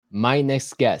My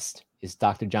next guest is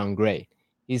Dr. John Gray.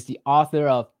 He's the author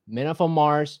of Men Are From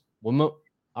Mars, Women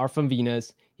Are From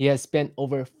Venus. He has spent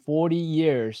over 40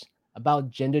 years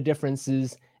about gender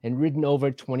differences and written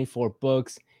over 24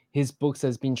 books. His books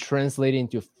has been translated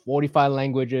into 45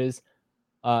 languages,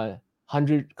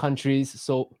 100 countries,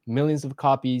 sold millions of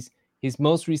copies. His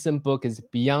most recent book is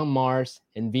Beyond Mars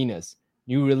and Venus: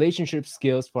 New Relationship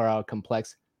Skills for Our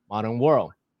Complex Modern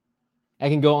World. I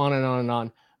can go on and on and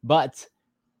on, but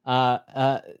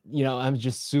I'm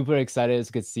just super excited, as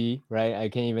you could see, right? I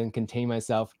can't even contain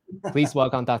myself. Please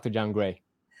welcome Dr. John Gray.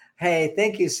 Hey,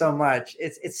 thank you so much.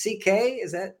 It's CK,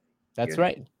 is that That's your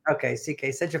name? right. Okay,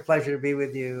 CK, such a pleasure to be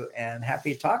with you and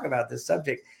happy to talk about this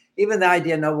subject. Even the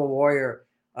idea of noble warrior,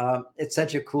 it's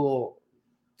such a cool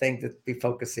thing to be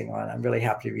focusing on. I'm really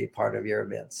happy to be a part of your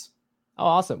events. Oh,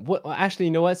 awesome. Well, actually,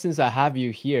 you know what? Since I have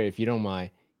you here, if you don't mind,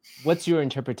 what's your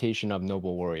interpretation of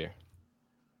noble warrior?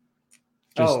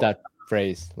 Just Oh, that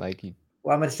phrase, like,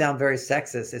 well, I'm going to sound very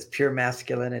sexist. It's pure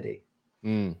masculinity.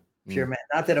 mm, Pure mm, man.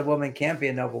 Not that a woman can't be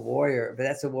a noble warrior, but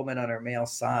that's a woman on her male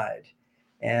side.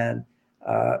 And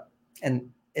uh, and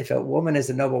if a woman is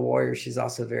a noble warrior, she's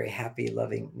also a very happy,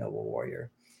 loving noble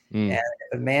warrior. And mm,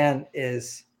 if a man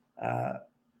is uh,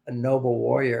 a noble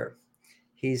warrior,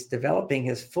 he's developing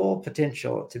his full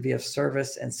potential to be of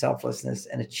service and selflessness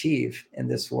and achieve in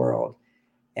this world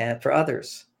and for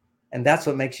others. And that's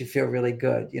what makes you feel really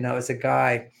good. You know, as a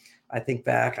guy, I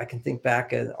can think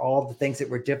back at all the things that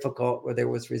were difficult where there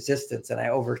was resistance and I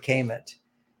overcame it.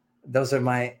 Those are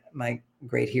my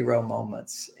great hero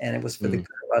moments. And it was for the mm,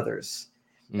 good of others.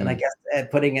 And I mm, guess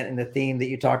putting it in the theme that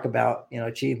you talk about, you know,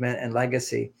 achievement and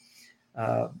legacy.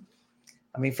 Uh,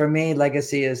 I mean, for me,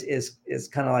 legacy is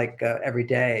kind of like every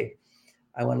day.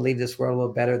 I want to leave this world a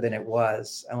little better than it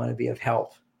was. I want to be of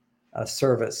help,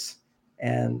 service,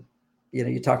 and you know,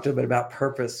 you talked a little bit about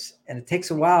purpose, and it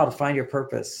takes a while to find your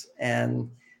purpose, and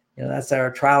you know, that's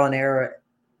our trial and error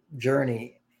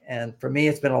journey. And for me,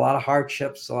 it's been a lot of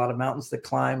hardships, a lot of mountains to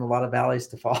climb, a lot of valleys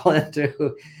to fall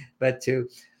into, but to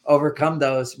overcome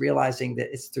those, realizing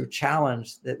that it's through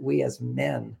challenge that we as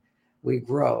men we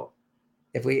grow.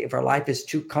 If our life is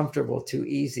too comfortable, too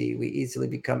easy, we easily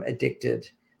become addicted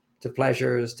to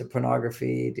pleasures, to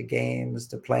pornography, to games,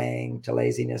 to playing, to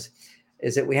laziness.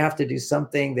 Is that we have to do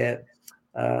something that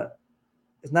uh,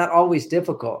 is not always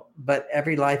difficult, but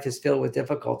every life is filled with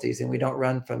difficulties, and we don't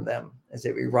run from them. As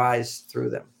that we rise through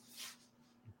them.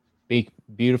 big,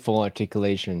 beautiful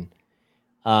articulation.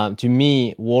 To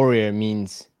me, warrior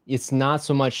means it's not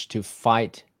so much to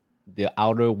fight the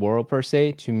outer world per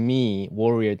se. To me,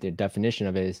 warrior, the definition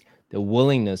of it is the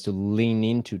willingness to lean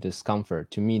into discomfort.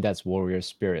 To me, that's warrior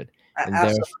spirit. And there,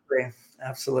 Absolutely,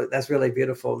 absolutely. That's really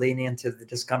beautiful. Leaning into the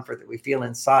discomfort that we feel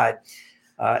inside.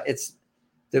 It's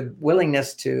the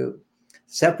willingness to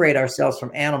separate ourselves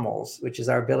from animals, which is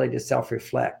our ability to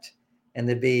self-reflect and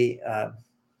to be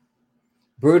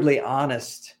brutally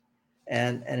honest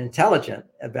and intelligent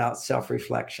about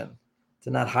self-reflection, to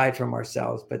not hide from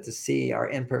ourselves, but to see our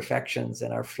imperfections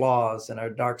and our flaws and our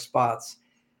dark spots,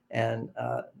 and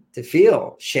to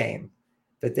feel shame,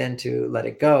 but then to let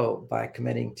it go by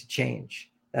committing to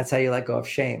change. That's how you let go of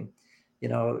shame. You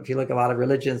know, if you look at a lot of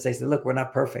religions, they say, look, we're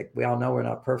not perfect. We all know we're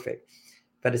not perfect.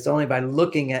 But it's only by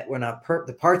looking at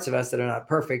the parts of us that are not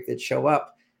perfect that show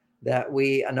up, that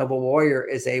a noble warrior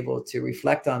is able to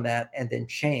reflect on that and then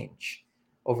change,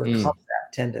 overcome mm,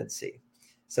 that tendency.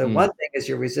 So one mm, thing is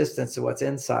your resistance to what's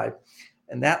inside.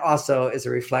 And that also is a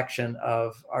reflection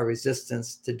of our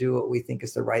resistance to do what we think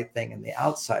is the right thing in the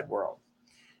outside world.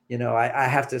 You know, I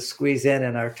have to squeeze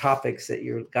in our topics that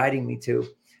you're guiding me to,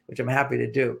 which I'm happy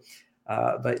to do.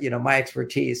 But you know, my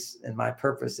expertise and my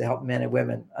purpose to help men and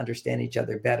women understand each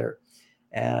other better.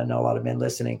 And I know a lot of men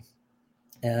listening.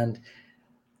 And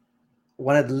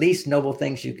one of the least noble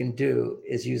things you can do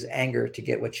is use anger to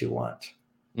get what you want.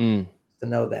 mm, To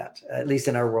know that, at least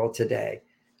in our world today,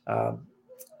 um,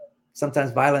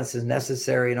 sometimes violence is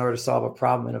necessary in order to solve a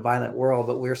problem in a violent world,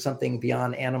 but we're something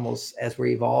beyond animals as we're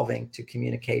evolving to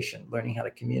communication, learning how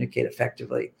to communicate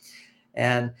effectively.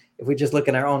 And if we just look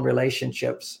at our own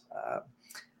relationships,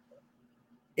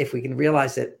 if we can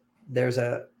realize that there's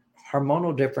a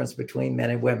hormonal difference between men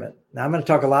and women. Now, I'm going to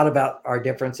talk a lot about our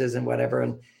differences and whatever.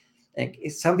 And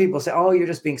some people say, oh, you're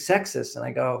just being sexist. And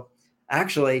I go,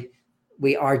 actually,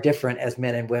 we are different as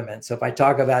men and women. So if I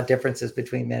talk about differences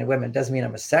between men and women, it doesn't mean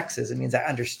I'm a sexist. It means I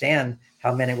understand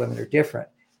how men and women are different.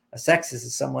 A sexist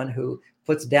is someone who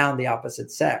puts down the opposite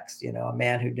sex, you know, a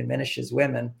man who diminishes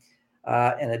women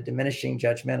in a diminishing,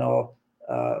 judgmental,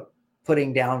 uh,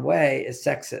 putting down way is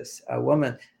sexist. A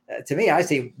woman, to me, I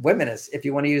see women as, if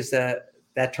you want to use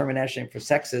that termination for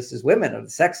sexist is women are the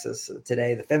sexists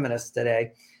today. The feminists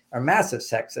today are massive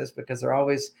sexists because they're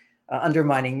always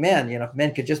undermining men. If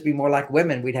men could just be more like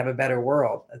women, we'd have a better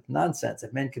world. That's nonsense.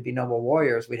 If men could be noble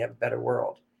warriors, we'd have a better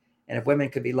world. And if women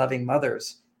could be loving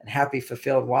mothers and happy,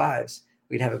 fulfilled wives,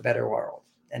 we'd have a better world.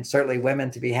 And certainly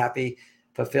women to be happy,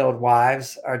 fulfilled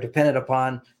wives are dependent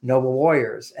upon noble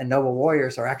warriors. And noble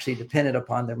warriors are actually dependent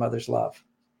upon their mother's love.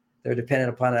 They're dependent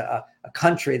upon a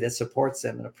country that supports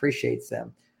them and appreciates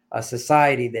them, a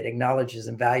society that acknowledges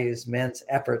and values men's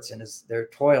efforts and their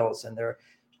toils and their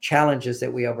challenges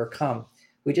that we overcome.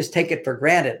 We just take it for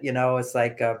granted. It's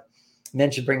like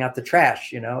men should bring out the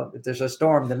trash. If there's a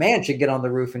storm, the man should get on the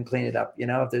roof and clean it up.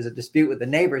 If there's a dispute with the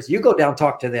neighbors, you go down,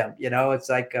 talk to them. It's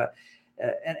like,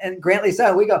 and Grantley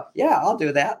said, we go, yeah, I'll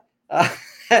do that.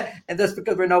 And that's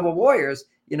because we're noble warriors.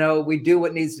 We do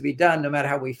what needs to be done no matter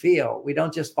how we feel. We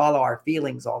don't just follow our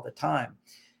feelings all the time.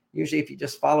 Usually if you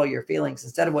just follow your feelings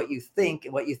instead of what you think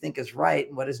and what you think is right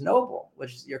and what is noble,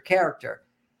 which is your character.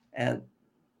 And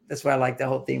that's why I like the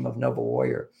whole theme of noble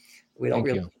warrior. We don't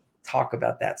really talk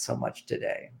about that so much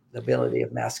today. The ability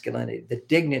of masculinity, the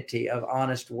dignity of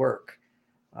honest work.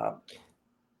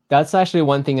 That's actually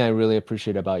one thing I really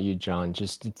appreciate about you, John.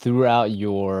 Just throughout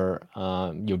your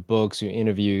books, your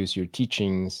interviews, your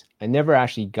teachings, I never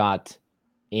actually got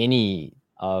any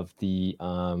of the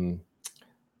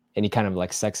any kind of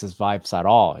like sexist vibes at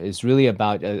all. It's really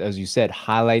about, as you said,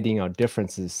 highlighting our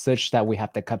differences such that we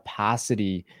have the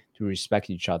capacity to respect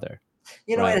each other.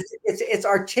 Right? It's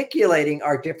articulating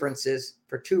our differences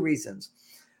for two reasons.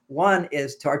 One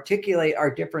is to articulate our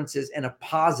differences in a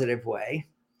positive way,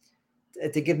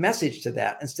 to give message to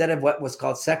that, instead of what was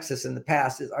called sexist in the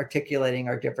past, is articulating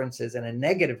our differences in a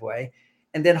negative way,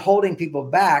 and then holding people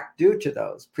back due to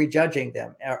those, prejudging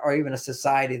them, or even a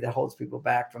society that holds people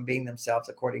back from being themselves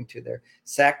according to their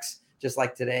sex, just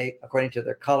like today, according to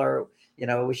their color.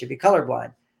 We should be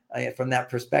colorblind from that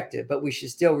perspective, but we should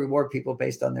still reward people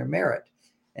based on their merit.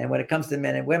 And when it comes to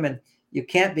men and women, you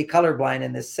can't be colorblind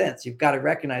in this sense. You've got to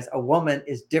recognize a woman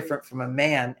is different from a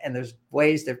man, and there's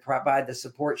ways to provide the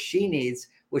support she needs,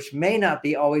 which may not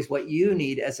be always what you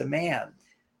need as a man.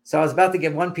 So I was about to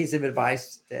give one piece of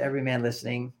advice to every man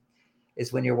listening,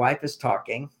 is when your wife is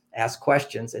talking, ask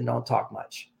questions and don't talk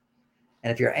much.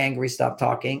 And if you're angry, stop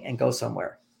talking and go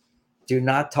somewhere. Do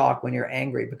not talk when you're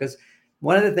angry, because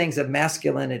one of the things of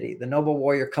masculinity, the noble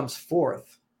warrior comes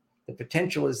forth. The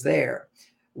potential is there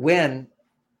when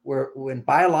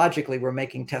biologically we're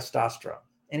making testosterone.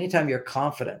 Anytime you're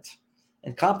confident,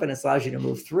 and confidence allows you to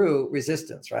move through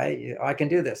resistance, right? I can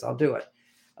do this, I'll do it.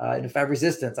 And if I have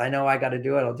resistance, I know I got to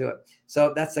do it, I'll do it.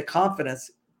 So that's the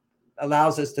confidence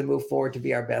allows us to move forward to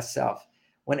be our best self.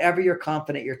 Whenever you're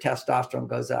confident, your testosterone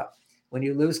goes up. When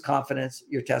you lose confidence,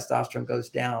 your testosterone goes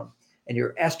down and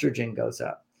your estrogen goes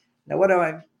up. Now, what do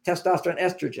I testosterone,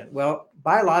 estrogen? Well,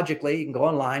 biologically, you can go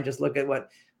online, just look at what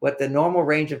the normal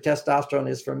range of testosterone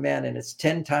is for men, and it's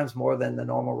 10 times more than the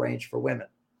normal range for women.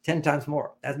 10 times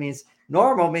more. That means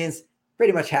normal means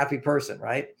pretty much happy person,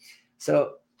 right?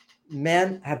 So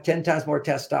men have 10 times more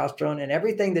testosterone, and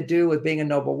everything to do with being a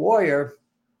noble warrior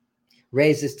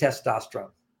raises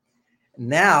testosterone.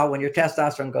 Now, when your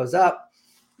testosterone goes up,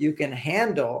 you can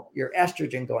handle your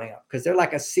estrogen going up, because they're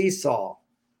like a seesaw.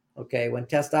 Okay, when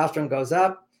testosterone goes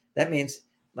up, that means,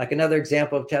 like, another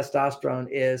example of testosterone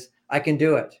is I can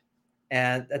do it.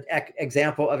 And an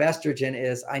example of estrogen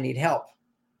is I need help.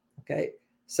 Okay,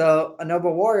 so a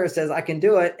noble warrior says I can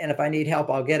do it, and if I need help,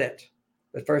 I'll get it.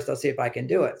 But first, I'll see if I can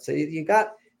do it. So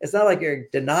it's not like you're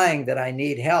denying that I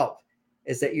need help.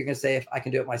 It's that you're going to say, if I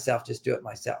can do it myself, just do it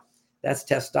myself. That's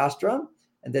testosterone.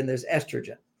 And then there's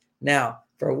estrogen. Now,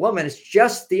 for a woman, it's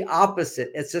just the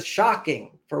opposite. It's just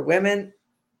shocking. For women,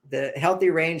 the healthy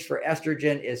range for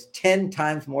estrogen is 10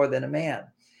 times more than a man.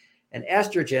 And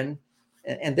estrogen,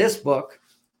 in this book,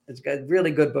 it's a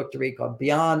really good book to read called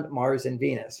Beyond Mars and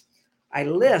Venus. I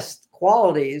list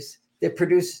qualities that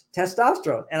produce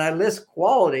testosterone, and I list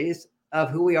qualities of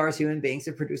who we are as human beings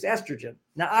that produce estrogen.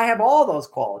 Now, I have all those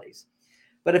qualities,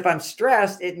 but if I'm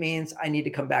stressed, it means I need to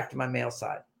come back to my male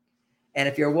side. And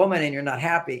if you're a woman and you're not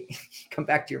happy, come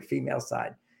back to your female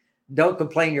side. Don't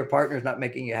complain your partner's not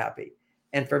making you happy.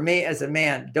 And for me as a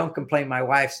man, don't complain my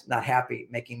wife's not happy,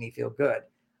 making me feel good.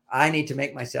 I need to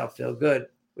make myself feel good,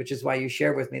 which is why you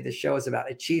share with me the show is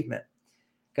about achievement,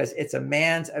 because it's a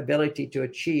man's ability to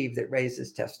achieve that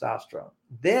raises testosterone.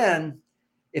 Then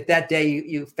if that day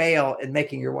you fail in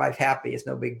making your wife happy, it's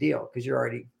no big deal, because you're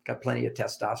already got plenty of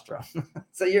testosterone.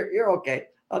 So you're okay.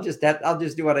 I'll just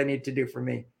do what I need to do for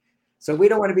me. So we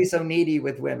don't want to be so needy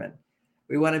with women.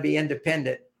 We want to be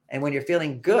independent. And when you're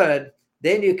feeling good,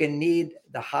 then you can need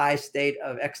the high state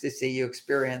of ecstasy you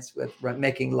experience with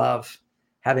making love,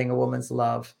 having a woman's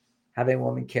love, having a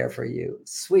woman care for you.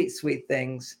 Sweet, sweet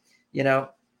things. You know,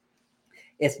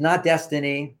 it's not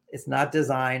destiny. It's not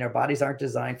design. Our bodies aren't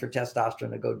designed for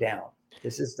testosterone to go down.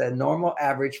 This is the normal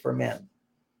average for men.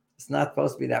 It's not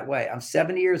supposed to be that way. I'm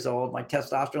 70 years old. My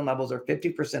testosterone levels are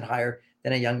 50% higher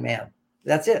than a young man.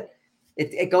 That's it.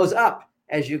 It goes up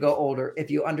as you go older if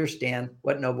you understand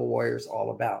what Noble Warrior is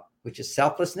all about, which is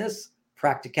selflessness,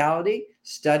 practicality,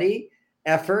 study,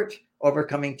 effort,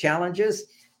 overcoming challenges.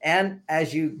 And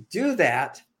as you do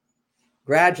that,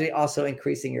 gradually also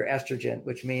increasing your estrogen,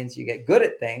 which means you get good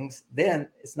at things, then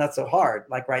it's not so hard.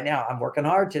 Like right now, I'm working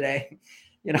hard today.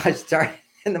 You know, I start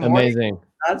in the morning. Amazing.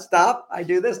 Nonstop. I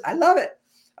do this. I love it.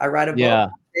 I write a book. Yeah. I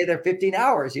stay there 15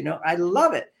 hours. You know, I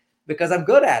love it because I'm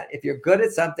good at it. If you're good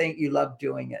at something, you love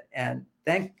doing it. And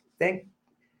thank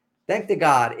to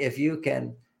God if you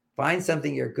can find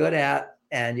something you're good at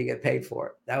and you get paid for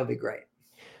it. That would be great.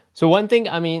 So one thing,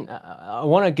 I mean, I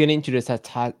want to get into this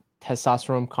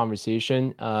testosterone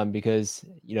conversation because,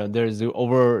 you know, there's the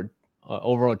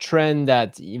overall trend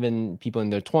that even people in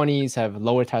their 20s have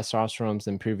lower testosterone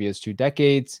than previous 2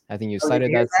 decades. I think you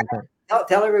cited that sometime.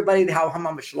 Tell everybody how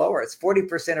much lower. It's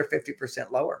 40% or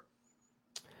 50% lower.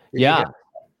 Yeah.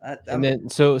 And then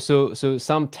so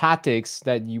some tactics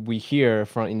that we hear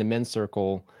from in the men's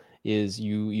circle is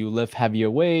you lift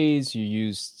heavier weights, you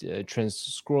use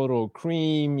transscrotal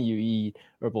cream, you eat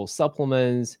herbal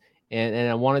supplements, and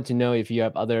I wanted to know if you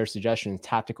have other suggestions,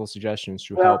 tactical suggestions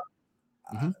to help.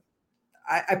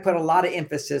 I put a lot of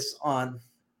emphasis on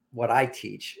what I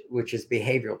teach, which is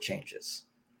behavioral changes.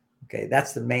 Okay,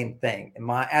 that's the main thing.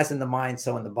 As in the mind,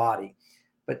 so in the body.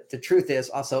 But the truth is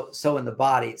also, so in the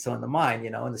body, so in the mind. You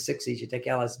know, in the 60s, you take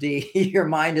LSD, your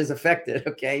mind is affected.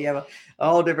 Okay, you have a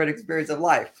whole different experience of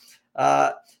life.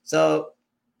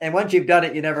 And once you've done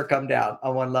it, you never come down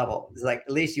on one level. It's like,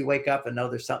 at least you wake up and know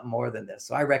there's something more than this.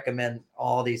 So I recommend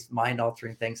all these mind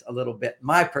altering things a little bit.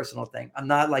 My personal thing. I'm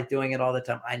not like doing it all the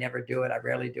time. I never do it. I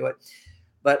rarely do it.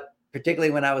 But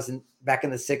particularly when I was back in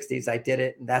the 60s, I did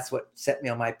it. And that's what set me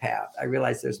on my path. I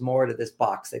realized there's more to this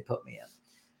box they put me in.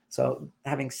 So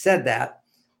having said that,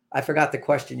 I forgot the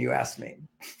question you asked me.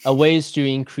 Ways to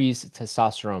increase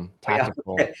testosterone,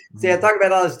 tactical. Yeah. See, I talk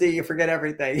about LSD, you forget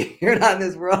everything. You're not in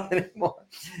this world anymore.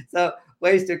 So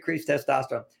ways to increase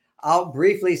testosterone. I'll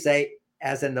briefly say,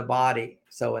 as in the body,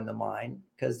 so in the mind,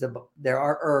 because there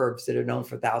are herbs that are known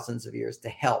for thousands of years to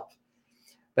help.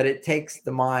 But it takes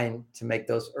the mind to make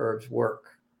those herbs work.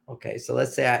 Okay, so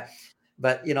let's say I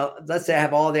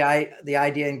have all the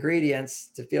idea ingredients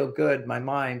to feel good in my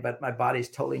mind, but my body's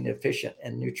totally deficient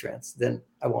in nutrients, then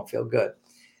I won't feel good.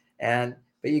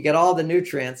 But you get all the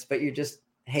nutrients, but you just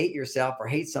hate yourself or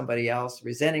hate somebody else,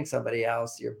 resenting somebody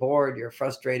else. You're bored, you're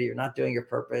frustrated, you're not doing your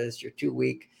purpose, you're too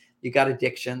weak, you got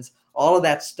addictions, all of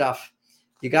that stuff.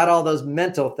 You got all those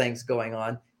mental things going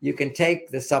on. You can take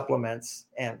the supplements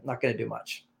and not going to do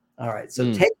much. All right.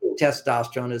 So taking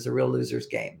testosterone is a real loser's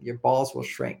game. Your balls will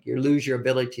shrink. You lose your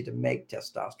ability to make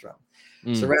testosterone.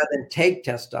 So rather than take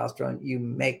testosterone, you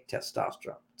make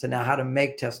testosterone. So now how to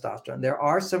make testosterone? There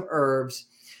are some herbs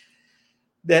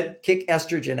that kick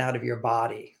estrogen out of your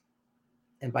body.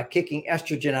 And by kicking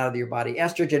estrogen out of your body,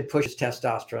 estrogen pushes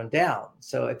testosterone down.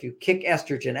 So if you kick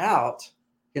estrogen out,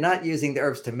 you're not using the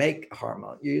herbs to make a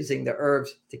hormone. You're using the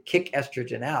herbs to kick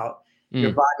estrogen out.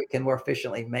 Your body can more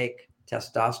efficiently make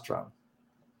testosterone.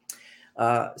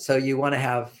 So you want to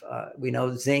have, we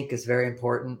know zinc is very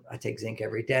important. I take zinc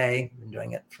every day. I've been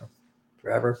doing it for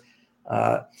forever.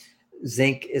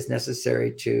 Zinc is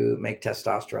necessary to make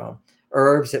testosterone.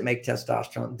 Herbs that make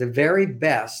testosterone. The very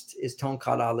best is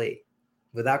Tongkat Ali,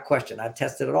 without question. I've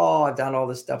tested it all. I've done all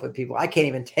this stuff with people. I can't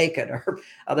even take an herb.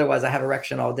 Otherwise I have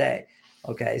erection all day.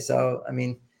 Okay. So, I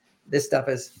mean, this stuff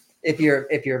is, if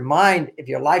your mind, if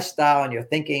your lifestyle and your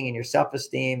thinking and your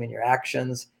self-esteem and your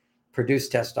actions produce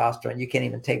testosterone, you can't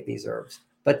even take these herbs.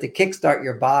 But to kickstart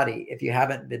your body, if you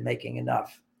haven't been making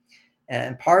enough,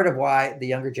 and part of why the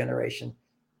younger generation,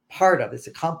 it's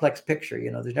a complex picture.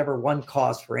 You know, there's never one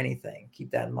cause for anything.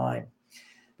 Keep that in mind.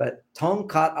 But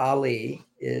Tongkat Ali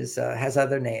has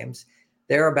other names.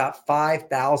 There are about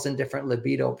 5,000 different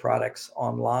libido products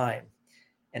online.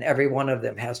 And every one of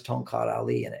them has Tongkat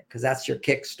Ali in it because that's your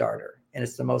Kickstarter. And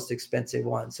it's the most expensive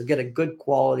one. So get a good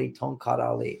quality Tongkat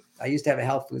Ali. I used to have a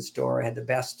health food store. I had the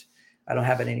best. I don't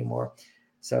have it anymore.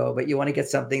 So, but you want to get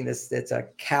something that's a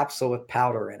capsule with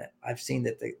powder in it. I've seen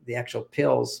that the actual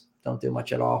pills don't do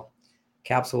much at all.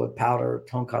 Capsule with powder,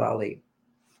 Tongkat Ali.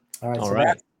 All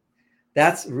right.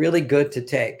 That's really good to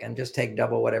take, and just take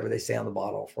double whatever they say on the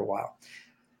bottle for a while.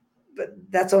 but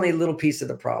that's only a little piece of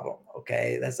the problem.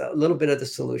 Okay, that's a little bit of the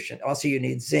solution. Also, you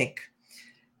need zinc.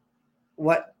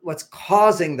 What's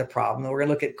causing the problem? We're going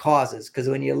to look at causes, because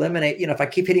when you eliminate, if I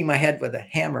keep hitting my head with a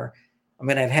hammer, I'm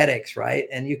going to have headaches, right?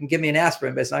 And you can give me an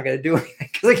aspirin, but it's not going to do anything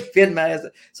because I keep hitting my head.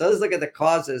 So let's look at the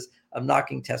causes of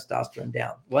knocking testosterone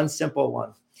down. One simple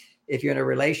one: if you're in a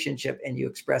relationship and you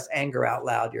express anger out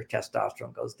loud, your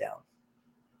testosterone goes down.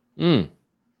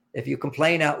 If you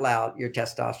complain out loud, your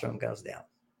testosterone goes down.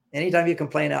 Anytime you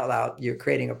complain out loud, you're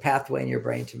creating a pathway in your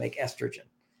brain to make estrogen.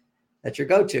 That's your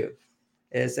go-to.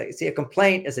 See, a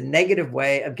complaint is a negative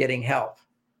way of getting help.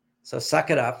 So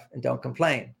suck it up and don't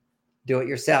complain. Do it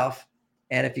yourself.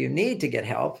 And if you need to get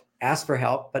help, ask for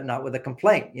help, but not with a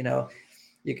complaint.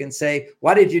 You can say,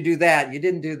 why did you do that? You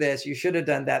didn't do this. You should have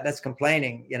done that. That's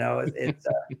complaining.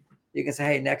 You can say,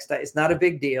 hey, next time, it's not a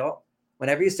big deal.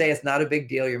 Whenever you say it's not a big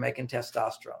deal, you're making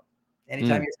testosterone.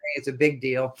 Anytime you're saying it's a big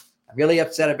deal, I'm really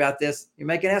upset about this, you're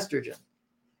making estrogen.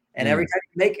 And every time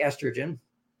you make estrogen,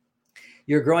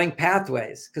 you're growing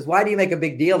pathways. Because why do you make a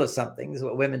big deal of something? This is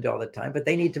what women do all the time, but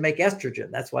they need to make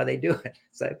estrogen. That's why they do it.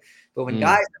 But when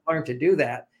guys have learned to do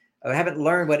that, or haven't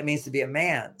learned what it means to be a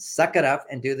man, suck it up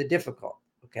and do the difficult.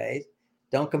 Okay.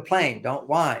 Don't complain. Don't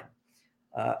whine.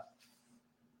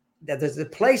 That there's a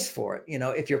place for it.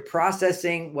 If you're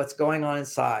processing what's going on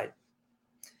inside,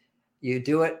 you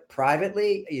do it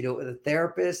privately, you do it with a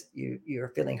therapist, you're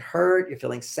feeling hurt, you're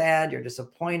feeling sad, you're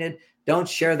disappointed. Don't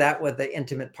share that with the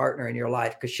intimate partner in your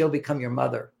life, because she'll become your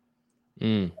mother.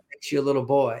 That makes you a little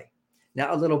boy.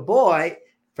 Now, a little boy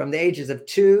from the ages of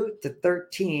 2 to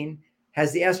 13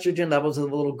 has the estrogen levels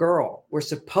of a little girl. We're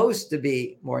supposed to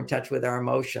be more in touch with our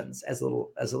emotions as a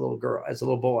little girl, as a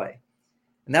little boy.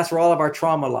 And that's where all of our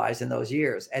trauma lies in those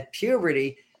years. At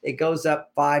puberty, it goes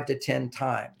up 5 to 10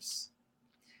 times.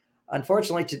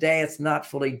 Unfortunately, today, it's not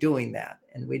fully doing that.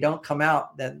 And we don't come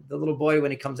out, that the little boy,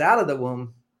 when he comes out of the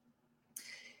womb,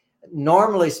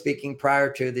 normally speaking,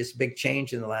 prior to this big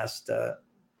change in the last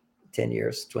 10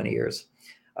 years, 20 years,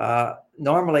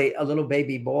 normally a little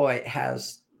baby boy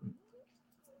has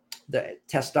the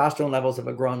testosterone levels of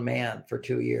a grown man for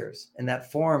 2 years, and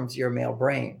that forms your male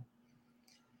brain.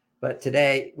 But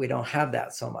today, we don't have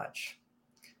that so much.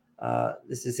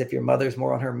 This is if your mother's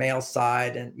more on her male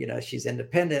side and, she's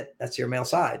independent, that's your male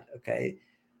side. Okay.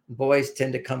 Boys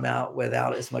tend to come out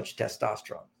without as much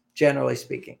testosterone, generally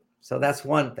speaking. So that's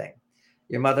one thing.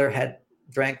 Your mother had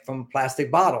drank from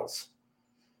plastic bottles.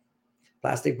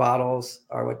 Plastic bottles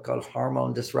are what's called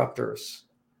hormone disruptors.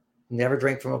 Never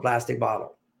drink from a plastic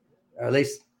bottle, or at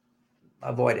least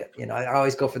avoid it. I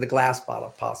always go for the glass bottle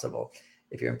if possible.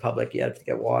 If you're in public, you have to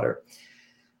get water.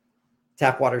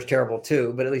 Tap water is terrible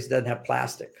too, but at least it doesn't have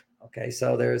plastic. Okay,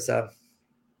 so there's a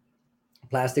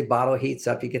plastic bottle heats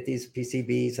up. You get these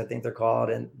PCBs, I think they're called,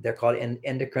 and they're called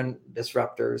endocrine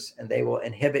disruptors, and they will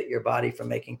inhibit your body from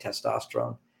making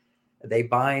testosterone. They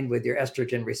bind with your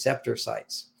estrogen receptor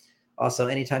sites. Also,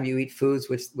 anytime you eat foods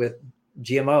with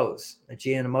GMOs, the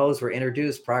GMOs were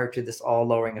introduced prior to this all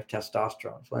lowering of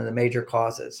testosterone. It's one of the major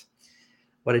causes.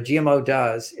 What a GMO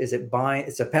does is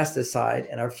it's a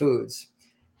pesticide in our foods,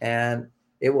 and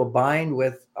it will bind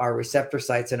with our receptor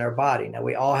sites in our body. Now,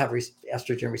 we all have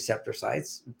estrogen receptor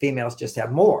sites. Females just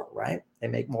have more, right? They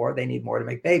make more. They need more to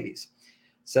make babies.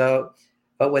 So,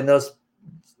 but when those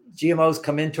GMOs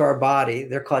come into our body,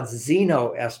 they're called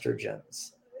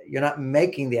xenoestrogens. You're not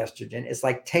making the estrogen. It's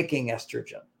like taking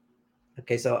estrogen.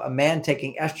 Okay, so a man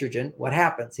taking estrogen, what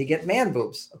happens? He gets man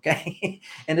boobs, okay?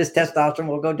 And his testosterone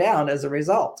will go down as a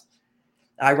result.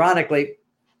 Ironically,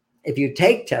 if you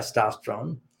take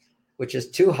testosterone, which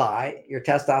is too high, your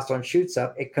testosterone shoots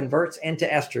up, it converts into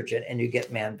estrogen, and you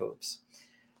get man boobs.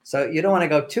 So you don't want to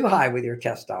go too high with your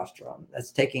testosterone.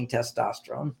 That's taking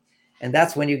testosterone. And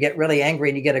that's when you get really angry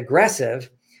and you get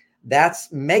aggressive.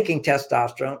 That's making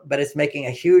testosterone, but it's making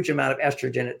a huge amount of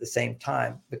estrogen at the same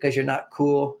time, because you're not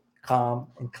cool, calm,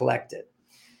 and collected.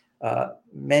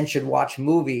 Men should watch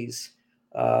movies,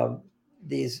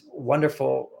 these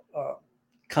wonderful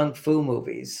kung fu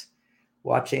movies,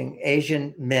 watching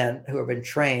Asian men who have been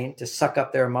trained to suck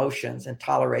up their emotions and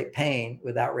tolerate pain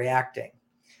without reacting.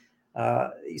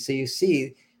 So you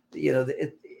see,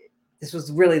 this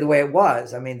was really the way it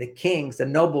was. I mean, the kings, the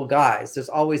noble guys, there's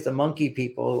always the monkey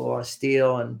people who want to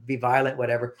steal and be violent,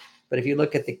 whatever. But if you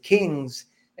look at the kings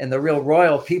and the real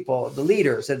royal people, the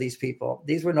leaders of these people,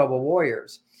 these were noble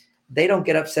warriors. They don't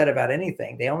get upset about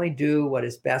anything. They only do what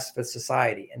is best for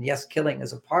society. And yes, killing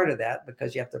is a part of that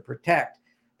because you have to protect,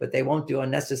 but they won't do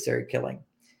unnecessary killing.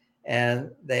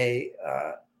 And they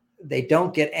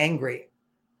don't get angry.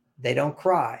 They don't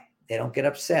cry. They don't get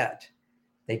upset.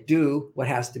 They do what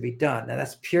has to be done. Now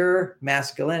that's pure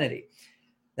masculinity.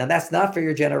 Now that's not for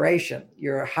your generation.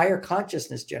 You're a higher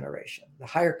consciousness generation. The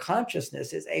higher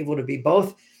consciousness is able to be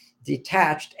both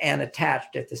detached and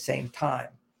attached at the same time.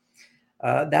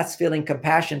 That's feeling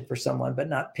compassion for someone, but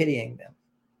not pitying them.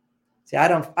 See, I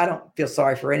don't feel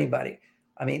sorry for anybody.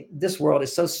 I mean, this world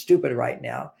is so stupid right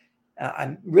now.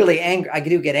 I'm really angry. I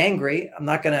do get angry. I'm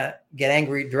not going to get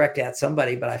angry directly at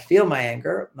somebody, but I feel my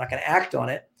anger. I'm not going to act on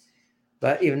it.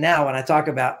 But even now, when I talk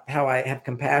about how I have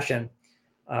compassion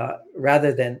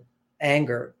rather than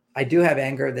anger, I do have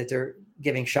anger that they're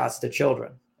giving shots to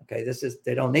children. Okay,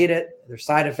 they don't need it. There's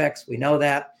side effects. We know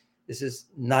that. This is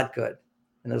not good.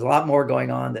 And there's a lot more going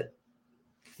on that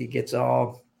he gets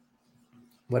all,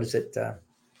 not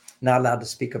allowed to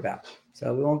speak about.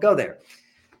 So we won't go there.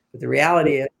 But the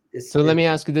reality is. So let me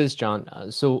ask you this, John.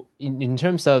 So in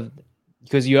terms of,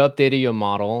 because you updated your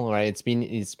model, right? It's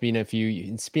been a few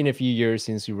years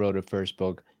since you wrote the first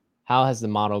book. How has the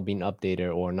model been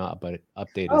updated or not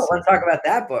updated? Oh, let's talk about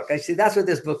that book. I see that's what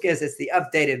this book is. It's the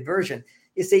updated version.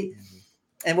 You see,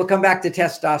 and we'll come back to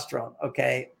testosterone.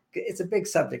 Okay. It's a big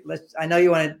subject. I know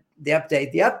you wanted the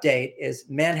update. The update is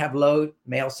men have low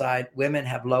male side, women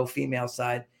have low female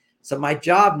side. So my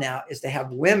job now is to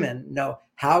have women know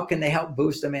how can they help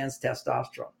boost a man's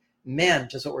testosterone. Men,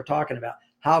 just what we're talking about.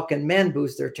 How can men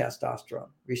boost their testosterone?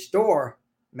 Restore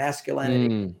masculinity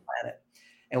on the planet.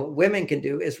 And what women can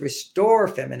do is restore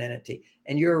femininity.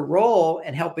 And your role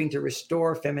in helping to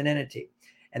restore femininity.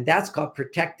 And that's called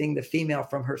protecting the female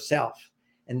from herself.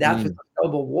 And that's what the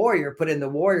noble warrior put in. The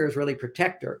warrior is really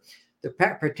protector. The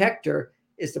protector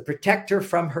is the protector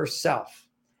from herself.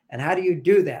 And how do you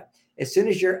do that? As soon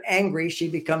as you're angry, she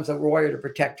becomes a warrior to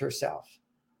protect herself.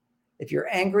 If you're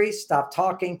angry, stop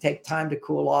talking, take time to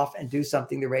cool off and do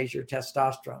something to raise your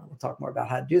testosterone. We'll talk more about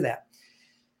how to do that.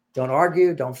 Don't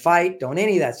argue, don't fight, don't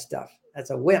any of that stuff.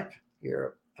 That's a wimp.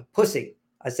 You're a pussy.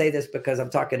 I say this because I'm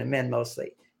talking to men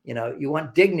mostly. You know, you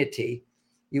want dignity,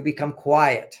 you become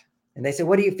quiet. And they say,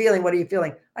 what are you feeling? What are you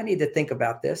feeling? I need to think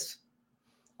about this.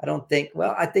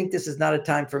 I think this is not a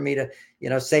time for me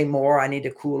to, say more. I need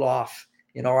to cool off,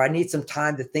 or I need some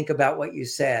time to think about what you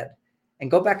said, and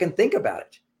go back and think about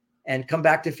it and come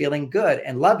back to feeling good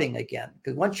and loving again.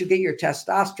 Because once you get your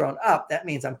testosterone up, that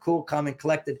means I'm cool, calm, and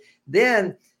collected.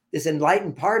 Then this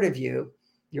enlightened part of you,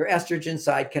 your estrogen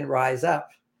side, can rise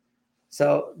up.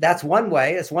 So that's one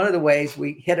way. It's one of the ways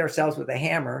we hit ourselves with a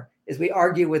hammer is we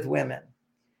argue with women.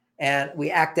 And we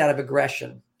act out of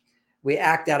aggression. We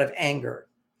act out of anger.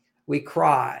 We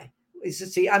cry.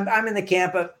 See, I'm in the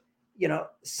camp of,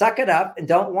 suck it up and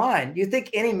don't whine. You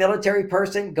think any military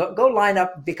person, go line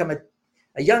up and become a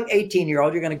young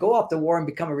 18-year-old, you're going to go off to war and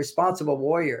become a responsible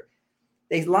warrior.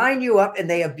 They line you up and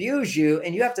they abuse you,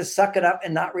 and you have to suck it up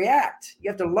and not react. You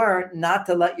have to learn not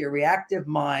to let your reactive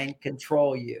mind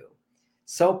control you.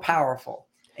 So powerful.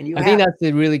 I think that's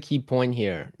the really key point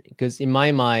here, because in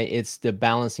my mind, it's the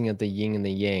balancing of the yin and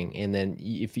the yang. And then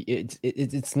if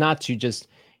it's not to just,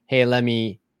 hey, let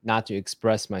me not to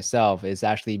express myself. It's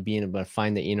actually being able to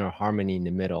find the inner harmony in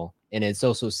the middle. And it's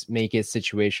also make it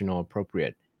situational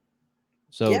appropriate.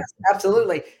 So yes,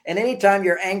 absolutely. And anytime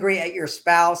you're angry at your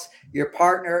spouse, your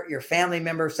partner, your family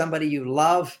member, somebody you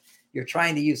love, you're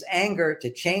trying to use anger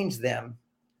to change them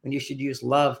when you should use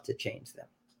love to change them.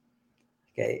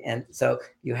 Okay. And so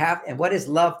and what is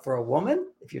love for a woman?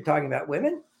 If you're talking about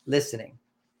women, listening.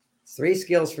 It's 3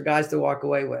 skills for guys to walk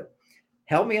away with.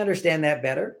 Help me understand that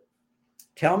better.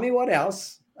 Tell me what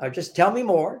else, or just tell me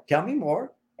more.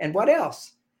 And what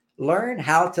else? Learn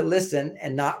how to listen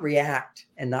and not react.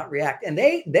 And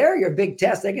they're your big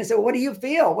test. They can say, well, what do you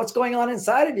feel? What's going on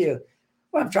inside of you?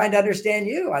 Well, I'm trying to understand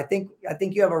you. I think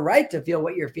you have a right to feel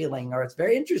what you're feeling, or it's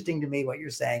very interesting to me what you're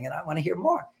saying, and I want to hear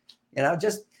more.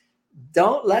 Just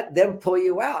don't let them pull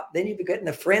you out. Then you get in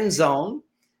the friend zone.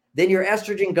 Then your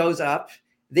estrogen goes up.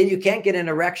 Then you can't get an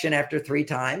erection after 3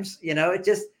 times.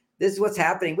 This is what's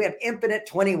happening. We have impotent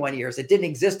 21 years. It didn't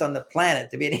exist on the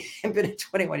planet to be an impotent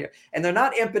 21 years. And they're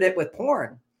not impotent with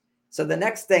porn. So the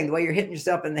next thing, the way you're hitting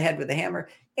yourself in the head with a hammer,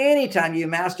 anytime you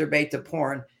masturbate to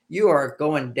porn, you are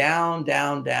going down,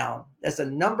 down, down. That's the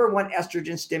 #1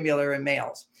 estrogen stimulator in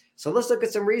males. So let's look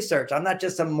at some research. I'm not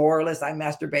just some moralist. I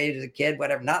masturbated as a kid,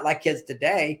 whatever. Not like kids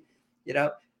today.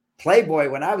 Playboy,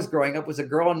 when I was growing up, was a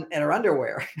girl in her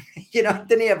underwear.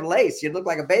 Didn't even have lace. You'd look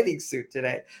like a bathing suit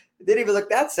today. It didn't even look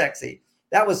that sexy.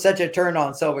 That was such a turn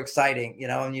on, so exciting,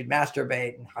 and you'd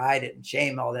masturbate and hide it and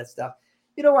shame, all that stuff.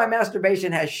 You know why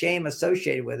masturbation has shame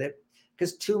associated with it?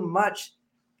 Because too much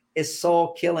is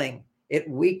soul killing. It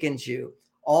weakens you.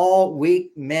 All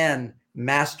weak men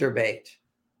masturbate.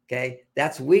 Okay.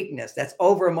 That's weakness. That's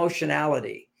over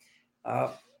emotionality.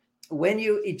 When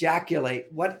you ejaculate,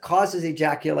 what causes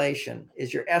ejaculation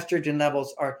is your estrogen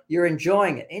levels you're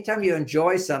enjoying it. Anytime you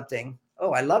enjoy something,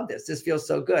 oh, I love this. This feels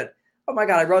so good. Oh my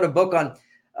God, I wrote a book on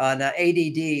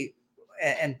ADD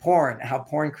and porn, how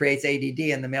porn creates ADD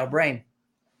in the male brain.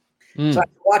 So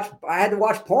I had to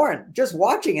watch porn, just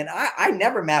watching it. I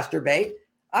never masturbate.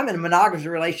 I'm in a monogamous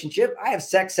relationship. I have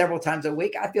sex several times a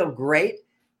week. I feel great.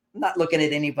 I'm not looking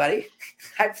at anybody.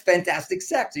 I have fantastic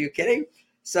sex. Are you kidding?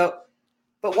 So,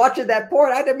 but watching that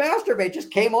porn, I had to masturbate. It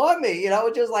just came on me,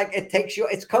 just like it takes you.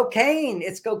 It's cocaine.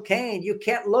 It's cocaine. You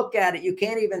can't look at it. You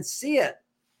can't even see it.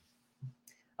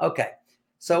 Okay.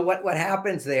 So what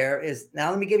happens there is,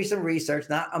 now let me give you some research,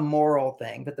 not a moral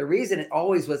thing, but the reason it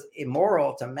always was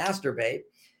immoral to masturbate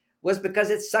was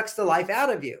because it sucks the life out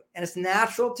of you. And it's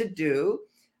natural to do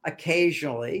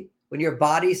occasionally when your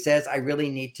body says, I really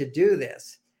need to do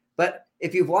this. But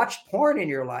if you've watched porn in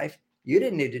your life, you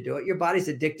didn't need to do it. Your body's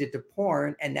addicted to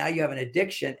porn, and now you have an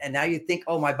addiction, and now you think,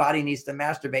 oh, my body needs to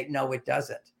masturbate. No, it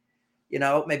doesn't.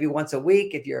 Maybe once a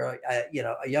week if you're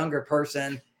a younger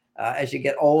person. As you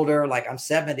get older, like I'm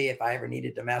 70, if I ever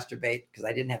needed to masturbate because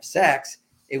I didn't have sex,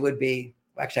 it would be,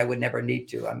 actually, I would never need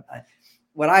to.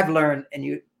 What I've learned, and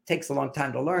it takes a long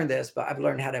time to learn this, but I've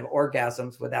learned how to have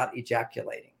orgasms without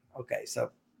ejaculating. Okay,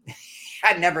 so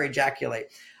I never ejaculate.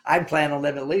 I plan on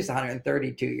living at least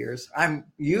 132 years. I'm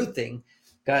youthing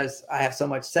because I have so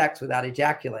much sex without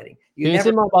ejaculating. Can you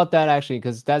say more about that, actually?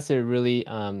 Because that's a really,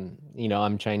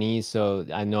 I'm Chinese, so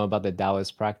I know about the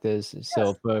Taoist practice. Yes.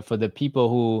 So for the people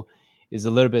who is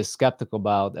a little bit skeptical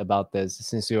about this,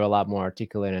 since you're a lot more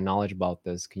articulate and knowledgeable about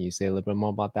this, can you say a little bit more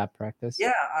about that practice?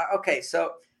 Yeah. Okay.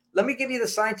 So let me give you the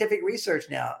scientific research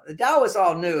now. The Taoists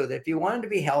all knew that if you wanted to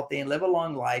be healthy and live a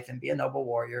long life and be a noble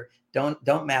warrior, don't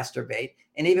masturbate.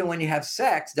 And even when you have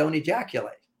sex, don't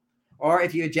ejaculate. Or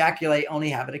if you ejaculate, only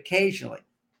have it occasionally.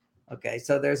 Okay,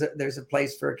 so there's a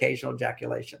place for occasional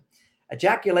ejaculation.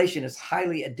 Ejaculation is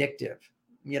highly addictive.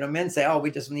 Men say, oh,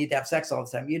 we just need to have sex all the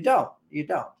time. You don't.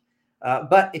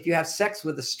 But if you have sex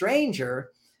with a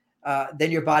stranger,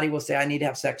 then your body will say, I need to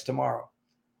have sex tomorrow.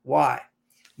 Why?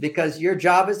 Because your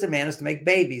job as a man is to make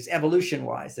babies,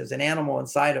 evolution-wise. There's an animal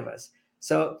inside of us.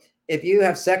 So if you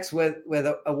have sex with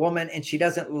a woman and she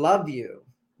doesn't love you,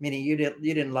 meaning you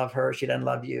didn't love her, she doesn't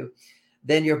love you,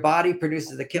 then your body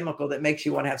produces a chemical that makes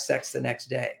you want to have sex the next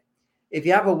day. If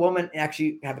you have a woman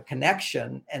actually have a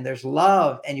connection and there's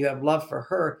love and you have love for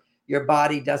her, your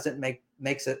body doesn't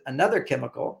makes it another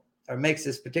chemical, or makes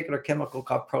this particular chemical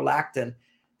called prolactin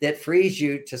that frees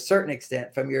you to a certain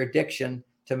extent from your addiction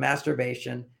to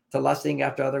masturbation, to lusting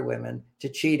after other women, to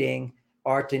cheating,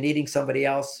 or to needing somebody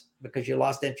else because you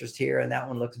lost interest here and that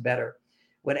one looks better.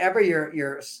 Whenever your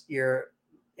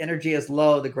energy is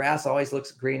low, the grass always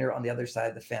looks greener on the other side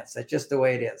of the fence. That's just the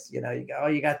way it is. You go, oh,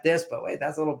 you got this, but wait,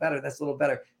 that's a little better. That's a little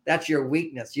better. That's your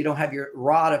weakness. You don't have your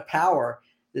rod of power.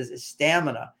 This is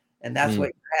stamina. And that's what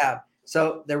you have.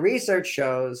 So the research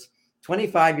shows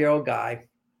 25-year-old guy,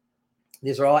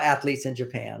 these are all athletes in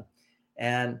Japan,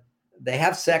 and they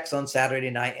have sex on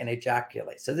Saturday night and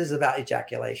ejaculate. So this is about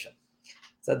ejaculation.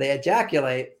 So they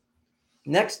ejaculate.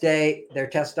 Next day, their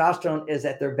testosterone is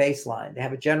at their baseline. They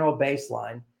have a general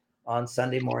baseline on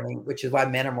Sunday morning, which is why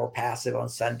men are more passive on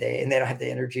Sunday and they don't have the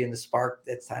energy and the spark.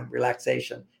 It's time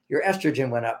relaxation. Your estrogen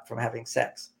went up from having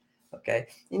sex. Okay.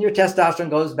 And your testosterone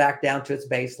goes back down to its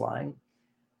baseline.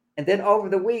 And then over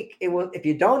the week, it will, if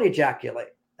you don't ejaculate,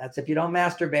 that's if you don't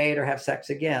masturbate or have sex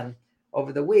again,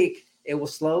 over the week, it will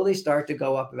slowly start to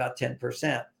go up about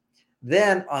 10%.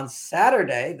 Then on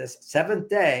Saturday, the seventh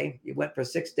day, you went for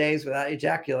 6 days without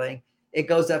ejaculating, it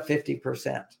goes up 50%.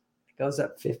 It goes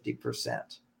up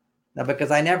 50%. Now,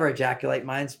 because I never ejaculate,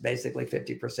 mine's basically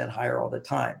 50% higher all the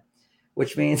time,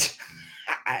 which means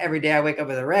every day I wake up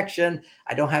with erection.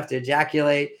 I don't have to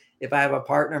ejaculate. If I have a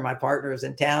partner, my partner is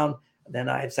in town, then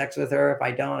I have sex with her. If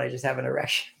I don't, I just have an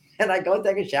erection. And I go and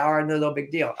take a shower and there's no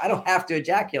big deal. I don't have to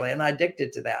ejaculate. I'm not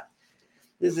addicted to that.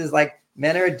 This is like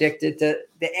men are addicted to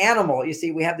the animal. You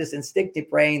see, we have this instinctive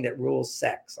brain that rules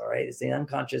sex. All right. It's the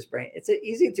unconscious brain. It's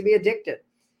easy to be addicted.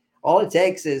 All it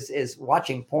takes is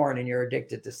watching porn and you're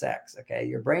addicted to sex. Okay.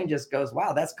 Your brain just goes,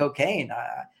 wow, that's cocaine.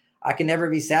 I can never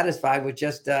be satisfied with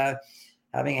just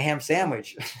having a ham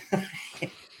sandwich.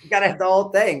 You got to have the whole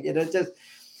thing. Just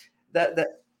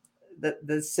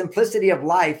the simplicity of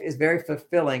life is very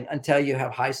fulfilling until you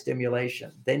have high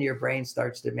stimulation. Then your brain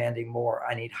starts demanding more.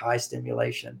 I need high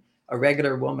stimulation. A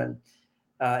regular woman,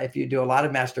 if you do a lot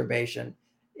of masturbation,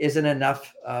 isn't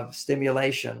enough of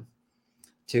stimulation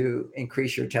to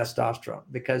increase your testosterone,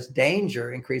 because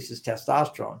danger increases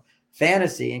testosterone.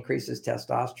 Fantasy increases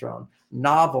testosterone.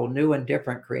 Novel, new, and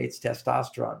different creates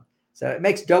testosterone. So it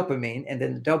makes dopamine, and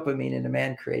then the dopamine in the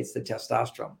man creates the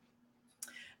testosterone.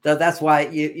 So that's why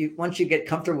you once you get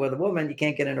comfortable with a woman, you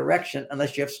can't get an erection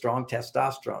unless you have strong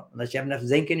testosterone, unless you have enough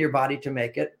zinc in your body to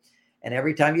make it. And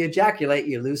every time you ejaculate,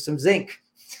 you lose some zinc.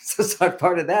 So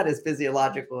part of that is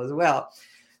physiological as well.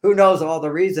 Who knows all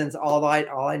the reasons? All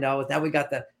I know is now we got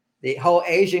the whole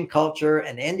Asian culture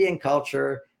and Indian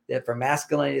culture that for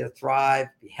masculinity to thrive,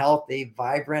 be healthy,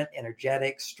 vibrant,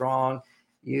 energetic, strong,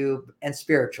 and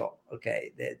spiritual.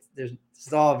 Okay, this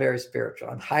is all very spiritual.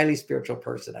 I'm a highly spiritual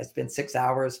person. I spent 6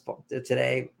 hours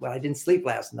today. Well, I didn't sleep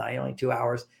last night, only 2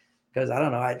 hours, because I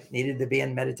don't know, I needed to be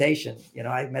in meditation.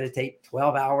 I meditate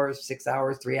 12 hours, 6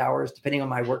 hours, 3 hours, depending on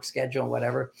my work schedule and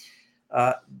whatever.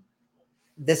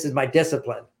 This is my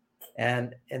discipline.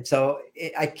 And so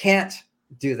I can't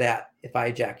do that if I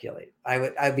ejaculate.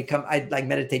 I'd like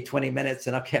meditate 20 minutes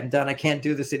and okay, I'm done. I can't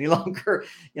do this any longer.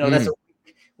 That's a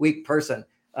weak person.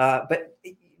 But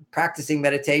practicing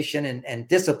meditation and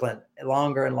discipline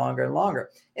longer and longer and longer.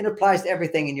 It applies to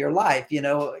everything in your life.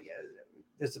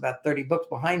 There's about 30 books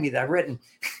behind me that I've written.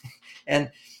 And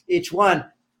each one,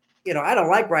 I don't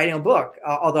like writing a book,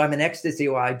 although I'm in ecstasy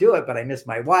while I do it, but I miss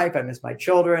my wife. I miss my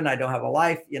children. I don't have a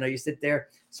life. You sit there.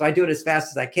 So I do it as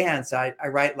fast as I can. So I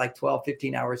write like 12,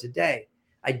 15 hours a day.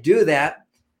 I do that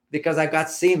because I've got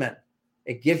semen.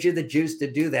 It gives you the juice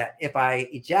to do that. If I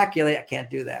ejaculate, I can't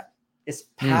do that. It's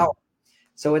power.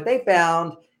 So what they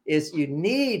found is you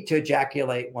need to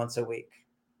ejaculate once a week.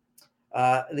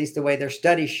 At least the way their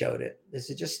studies showed it. This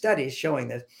is just studies showing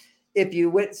this. If you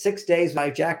went 6 days by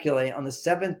ejaculating, on the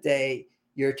 7th day,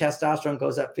 your testosterone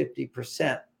goes up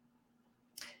 50%.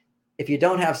 If you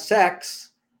don't have sex,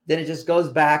 then it just goes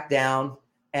back down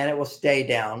and it will stay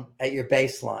down at your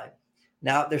baseline.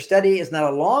 Now, their study is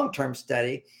not a long-term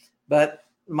study, but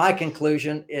my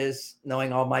conclusion is,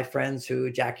 knowing all my friends who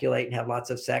ejaculate and have lots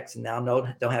of sex and now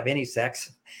don't have any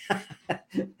sex,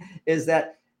 is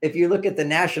that if you look at the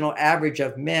national average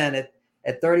of men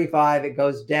at 35, it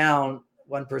goes down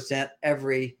 1%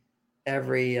 every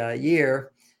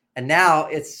year. And now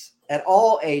it's at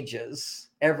all ages,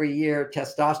 every year,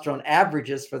 testosterone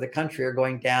averages for the country are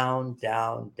going down,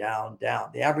 down, down,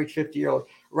 down. The average 50-year-old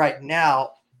right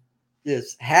now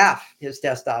is half his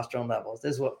testosterone levels.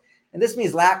 This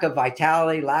means lack of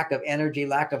vitality, lack of energy,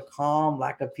 lack of calm,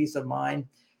 lack of peace of mind.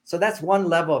 So that's one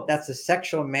level. That's the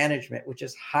sexual management, which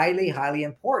is highly, highly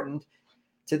important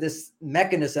to this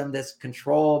mechanism that's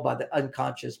controlled by the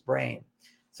unconscious brain.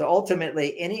 So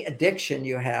ultimately, any addiction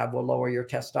you have will lower your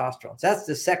testosterone. So that's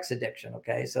the sex addiction.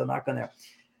 Okay, so not going to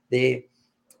the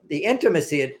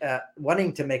intimacy,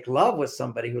 wanting to make love with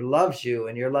somebody who loves you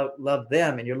and you love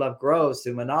them and your love grows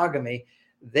through monogamy.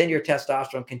 Then your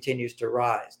testosterone continues to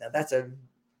rise. Now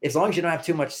as long as you don't have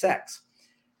too much sex.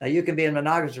 Now you can be in a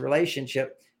monogamous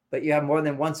relationship, but you have more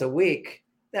than once a week.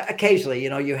 Now, occasionally,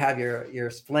 you have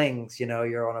your flings,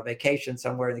 you're on a vacation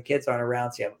somewhere and the kids aren't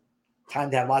around. So you have time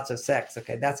to have lots of sex.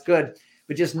 Okay, that's good.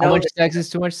 But just know how much sex is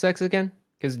too much sex again?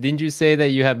 Because didn't you say that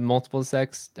you have multiple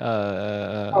sex?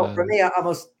 For me,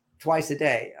 almost twice a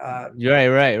day.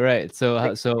 Right. So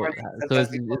it's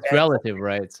relative,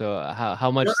 right? So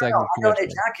how much sex? No,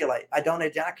 I don't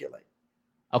ejaculate.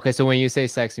 Okay, so when you say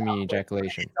sex, you mean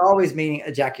ejaculation? It's always meaning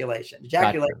ejaculation.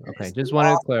 Ejaculation. Gotcha. Okay, just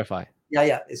wanted to clarify.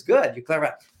 Yeah, it's good. You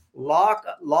clarify.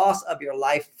 Loss of your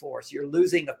life force. You're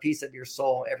losing a piece of your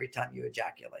soul every time you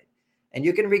ejaculate, and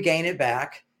you can regain it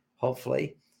back,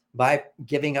 hopefully, by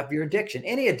giving up your addiction.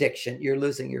 Any addiction, you're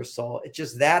losing your soul. It's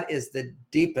just that is the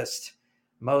deepest,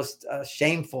 most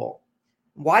shameful.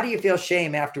 Why do you feel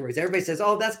shame afterwards? Everybody says,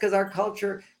 oh, that's because our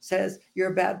culture says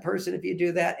you're a bad person if you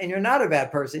do that. And you're not a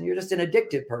bad person. You're just an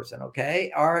addicted person,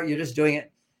 okay? Or you're just doing it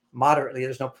moderately.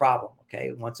 There's no problem,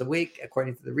 okay? Once a week,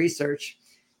 according to the research,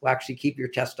 will actually keep your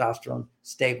testosterone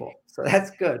stable. So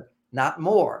that's good, not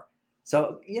more.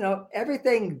 So,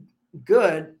 everything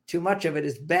good, too much of it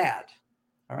is bad.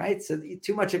 All right. So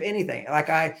too much of anything. Like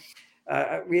I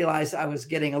realized I was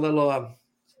getting a little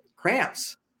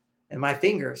cramps in my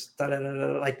fingers,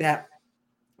 like that.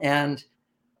 And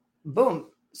boom.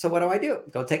 So what do?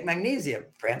 Go take magnesium.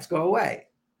 Cramps go away.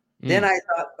 Then I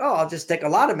thought, I'll just take a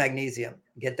lot of magnesium,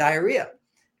 get diarrhea.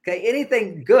 Okay.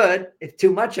 Anything good, if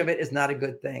too much of it is not a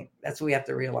good thing. That's what we have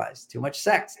to realize. Too much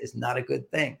sex is not a good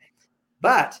thing.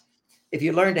 But if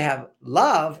you learn to have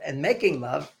love and making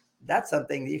love, that's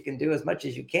something that you can do as much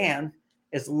as you can,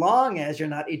 as long as you're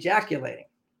not ejaculating.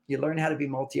 You learn how to be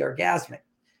multi-orgasmic.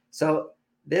 So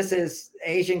this is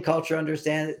Asian culture,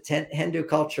 understand Hindu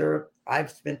culture.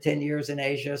 I've spent 10 years in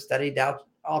Asia, studied out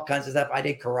all kinds of stuff. I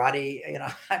did karate.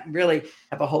 I really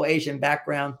have a whole Asian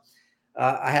background.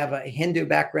 I have a Hindu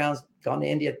background, gone to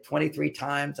India 23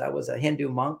 times. I was a Hindu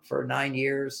monk for 9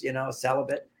 years,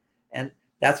 celibate. And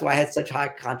that's why I had such high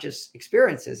conscious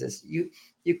experiences. Is you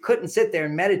couldn't sit there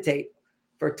and meditate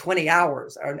for 20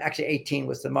 hours, or actually 18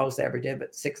 was the most I ever did,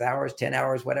 but 6 hours, 10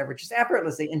 hours, whatever, just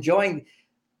effortlessly enjoying,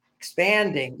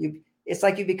 expanding. It's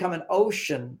like you become an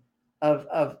ocean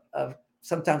of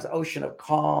sometimes ocean of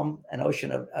calm, an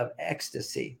ocean of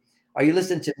ecstasy. Or you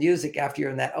listen to music after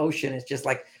you're in that ocean, it's just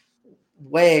like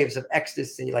waves of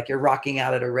ecstasy, like you're rocking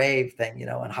out at a rave thing,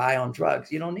 and high on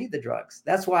drugs. You don't need the drugs.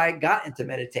 That's why I got into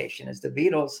meditation, as the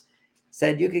Beatles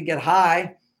said you could get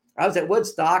high. I was at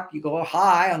Woodstock, you go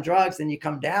high on drugs, then you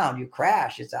come down, you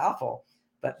crash. It's awful.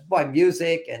 But boy,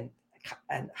 music and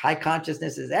high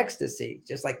consciousness is ecstasy,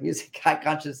 just like music, high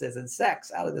consciousness and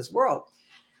sex, out of this world.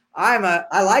 I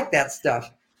like that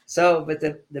stuff. So, but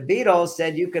the Beatles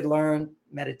said you could learn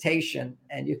meditation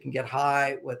and you can get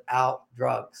high without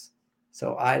drugs.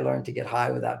 So I learned to get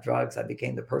high without drugs. I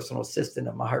became the personal assistant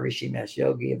of Maharishi Mahesh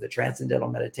Yogi of the Transcendental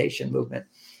Meditation Movement.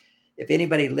 If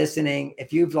anybody listening,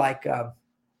 if you've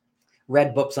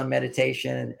read books on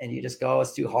meditation and you just go, oh,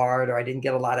 it's too hard, or I didn't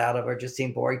get a lot out of it, or it just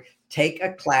seemed boring, take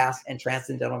a class in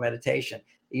Transcendental Meditation.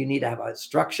 You need to have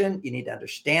instruction. You need to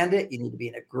understand it. You need to be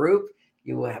in a group.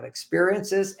 You will have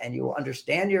experiences and you will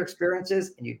understand your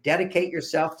experiences, and you dedicate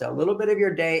yourself to a little bit of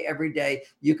your day every day.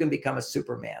 You can become a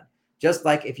Superman. Just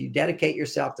like if you dedicate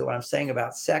yourself to what I'm saying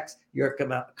about sex, you're going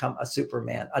to become a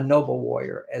Superman, a noble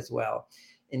warrior as well.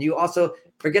 And you also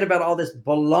forget about all this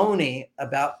baloney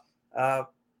about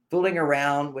fooling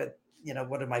around with,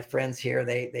 one of my friends here,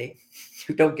 they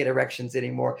don't get erections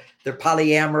anymore. They're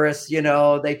polyamorous,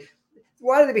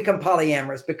 why do they become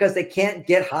polyamorous? Because they can't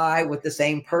get high with the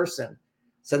same person.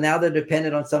 So now they're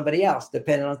dependent on somebody else,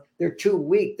 they're too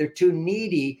weak. They're too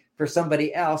needy for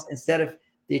somebody else instead of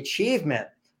the achievement.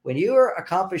 When you are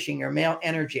accomplishing your male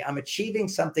energy, I'm achieving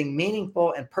something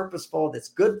meaningful and purposeful that's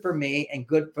good for me and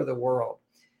good for the world.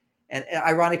 And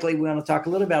ironically, we want to talk a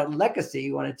little about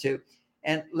legacy.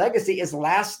 And legacy is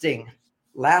lasting.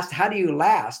 How do you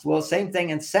last? Well, same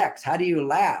thing in sex. How do you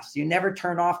last? You never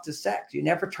turn off to sex. You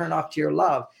never turn off to your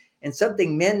love. And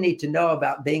something men need to know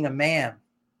about being a man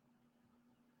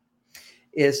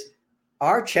is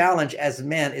our challenge as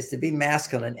men is to be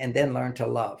masculine and then learn to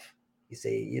love. You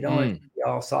see, you don't want to be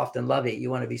all soft and lovey. You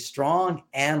want to be strong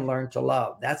and learn to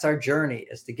love. That's our journey,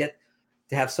 is to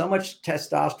have so much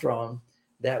testosterone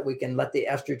that we can let the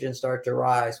estrogen start to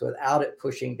rise without it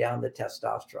pushing down the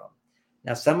testosterone.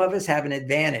 Now, some of us have an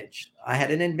advantage. I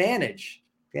had an advantage.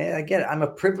 Okay, I get it. I'm a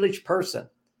privileged person.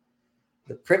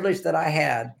 The privilege that I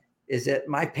had is that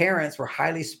my parents were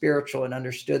highly spiritual and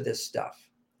understood this stuff.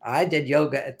 I did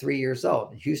yoga at 3 years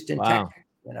old in Houston, Wow.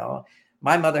 Texas.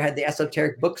 My mother had the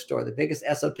esoteric bookstore, the biggest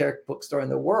esoteric bookstore in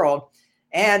the world,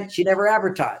 and she never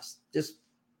advertised.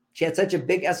 She had such a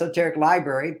big esoteric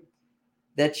library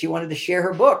that she wanted to share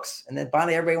her books. And then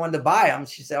finally everybody wanted to buy them.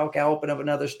 She said, okay, I'll open up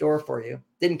another store for you.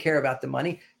 Didn't care about the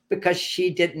money because she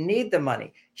didn't need the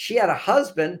money. She had a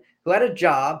husband who had a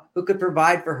job, who could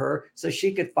provide for her so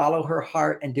she could follow her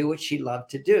heart and do what she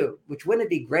loved to do. Which, wouldn't it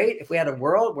be great if we had a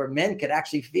world where men could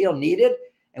actually feel needed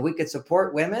and we could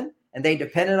support women and they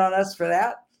depended on us for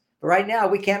that? But right now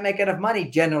we can't make enough money,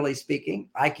 generally speaking.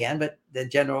 I can, but the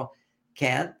general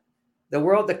can't.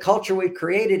 The culture we've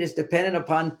created is dependent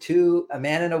upon a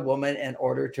man and a woman in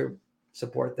order to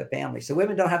support the family. So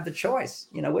women don't have the choice.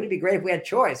 Wouldn't it be great if we had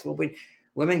choice? Well,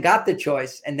 women got the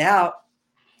choice, and now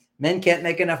men can't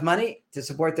make enough money to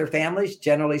support their families,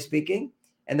 generally speaking.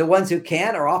 And the ones who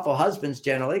can are awful husbands,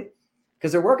 generally,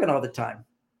 because they're working all the time.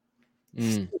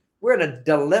 We're in a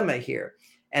dilemma here,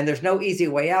 and there's no easy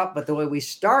way out. But the way we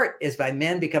start is by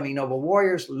men becoming noble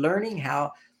warriors, learning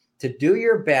how to do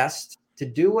your best, to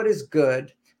do what is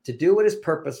good, to do what is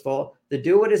purposeful, to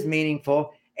do what is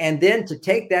meaningful, and then to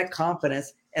take that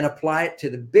confidence and apply it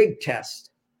to the big test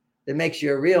that makes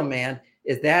you a real man.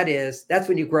 That's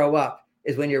when you grow up,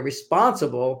 is when you're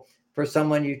responsible for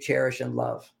someone you cherish and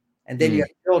love. And then you have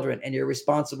children and you're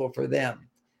responsible for them.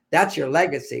 That's your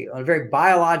legacy. On a very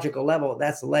biological level,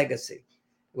 that's legacy,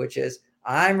 which is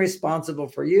I'm responsible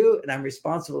for you and I'm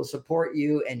responsible to support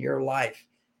you and your life.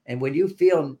 And when you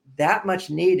feel that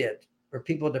much needed, where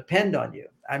people depend on you.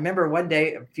 I remember one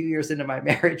day, a few years into my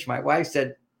marriage, my wife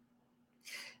said,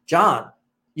 John,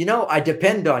 I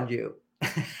depend on you.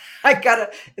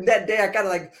 That day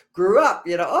I grew up,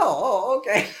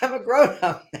 okay, I'm a grown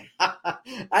up.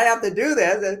 I have to do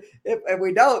this. And if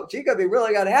we don't, she's going to be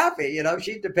really unhappy.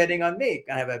 She's depending on me.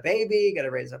 Going to have a baby, going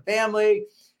to raise a family,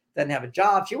 doesn't have a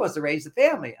job. She wants to raise the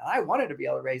family. I wanted to be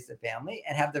able to raise the family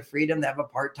and have the freedom to have a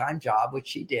part-time job, which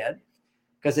she did.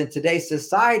 Because in today's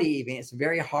society, even it's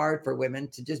very hard for women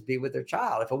to just be with their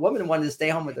child. If a woman wanted to stay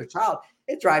home with their child,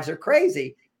 it drives her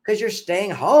crazy because you're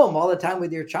staying home all the time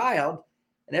with your child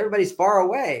and everybody's far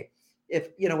away. If,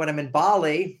 when I'm in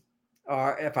Bali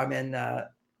or if I'm in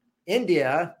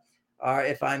India or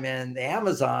if I'm in the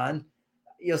Amazon,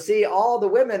 you'll see all the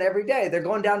women every day. They're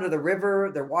going down to the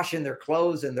river. They're washing their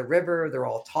clothes in the river. They're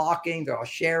all talking. They're all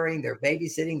sharing. They're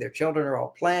babysitting. Their children are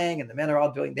all playing and the men are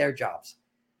all doing their jobs.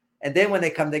 And then when they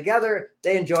come together,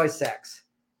 they enjoy sex.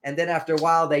 And then after a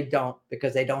while, they don't,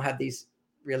 because they don't have these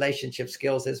relationship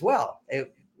skills as well.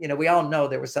 We all know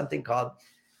there was something called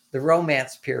the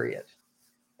romance period.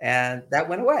 And that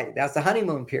went away. That's the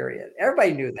honeymoon period.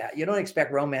 Everybody knew that. You don't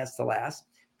expect romance to last,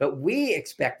 but we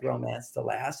expect romance to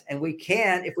last. And we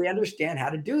can if we understand how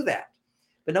to do that.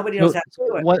 But nobody knows how to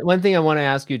do it. One thing I want to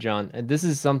ask you, John, and this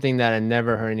is something that I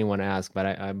never heard anyone ask, but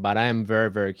I am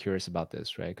very, very curious about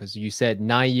this, right? Because you said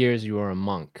 9 years you were a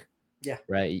monk. Yeah.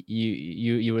 Right.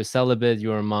 You were celibate, you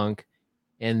were a monk,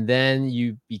 and then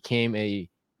you became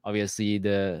obviously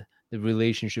the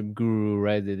relationship guru,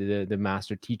 right? The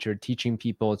master teacher, teaching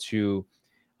people to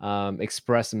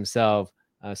express themselves,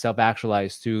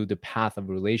 self-actualize through the path of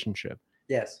relationship.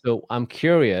 Yes. So I'm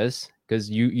curious, because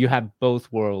you have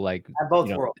both worlds, like both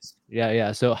worlds.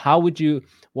 Yeah. So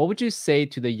what would you say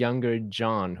to the younger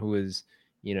John who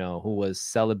was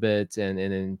celibate and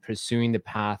then pursuing the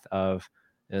path of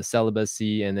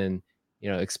celibacy and then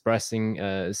expressing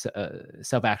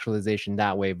self-actualization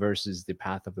that way versus the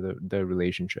path of the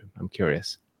relationship? I'm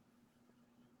curious.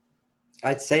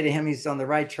 I'd say to him he's on the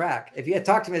right track. If you had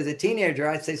talked to me as a teenager,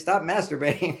 I'd say stop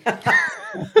masturbating.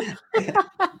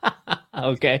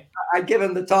 Okay. I'd give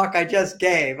him the talk I just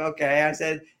gave. Okay. I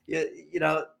said,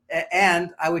 and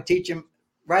I would teach him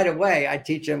right away. I'd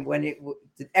teach him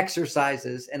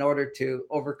exercises in order to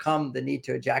overcome the need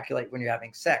to ejaculate when you're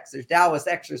having sex. There's Taoist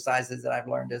exercises that I've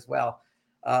learned as well.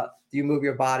 You move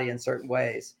your body in certain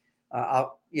ways.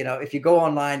 If you go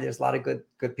online, there's a lot of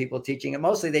good people teaching it.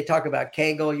 Mostly they talk about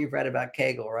Kegel. You've read about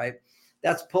Kegel, right?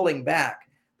 That's pulling back.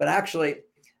 But actually,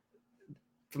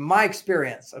 from my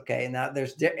experience, okay, now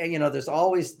there's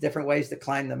always different ways to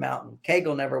climb the mountain.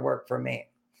 Kegel never worked for me.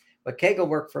 What Kegel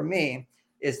worked for me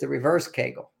is the reverse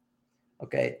Kegel.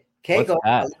 Okay. Kegel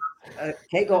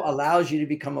allows you to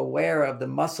become aware of the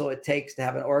muscle it takes to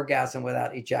have an orgasm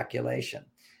without ejaculation.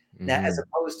 Mm-hmm. Now, as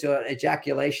opposed to an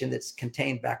ejaculation that's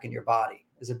contained back in your body.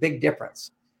 There's a big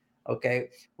difference. Okay.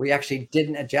 We actually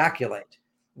didn't ejaculate.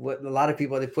 What a lot of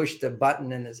people, they push the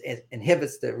button and it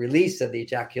inhibits the release of the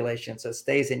ejaculation, so it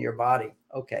stays in your body.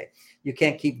 Okay. You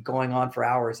can't keep going on for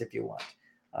hours if you want.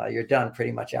 You're done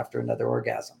pretty much after another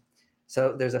orgasm.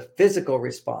 So there's a physical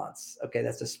response. Okay.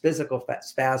 That's a physical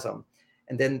spasm.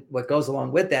 And then what goes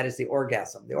along with that is the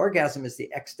orgasm. The orgasm is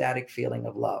the ecstatic feeling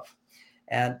of love.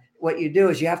 And what you do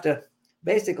is you have to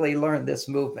basically learn this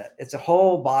movement. It's a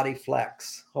whole body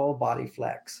flex.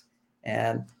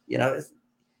 And,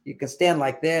 you can stand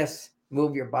like this,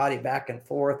 move your body back and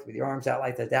forth with your arms out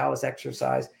like the Taoist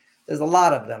exercise. There's a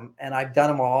lot of them, and I've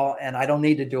done them all, and I don't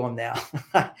need to do them now.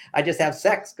 I just have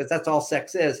sex because that's all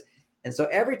sex is. And so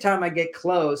every time I get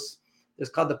close, it's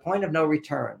called the point of no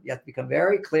return. You have to become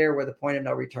very clear where the point of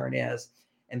no return is.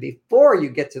 And before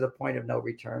you get to the point of no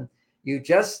return, you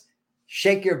just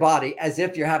shake your body as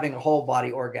if you're having a whole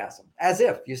body orgasm. As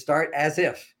if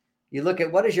you look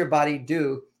at what does your body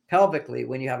do pelvically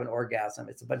when you have an orgasm.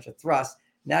 It's a bunch of thrusts.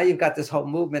 Now you've got this whole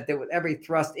movement that with every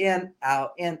thrust in,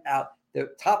 out, the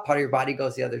top part of your body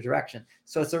goes the other direction.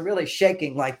 So it's a really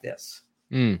shaking like this.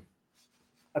 Mm.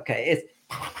 Okay.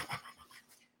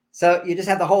 So you just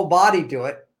have the whole body do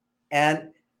it.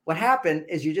 And what happened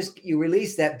is you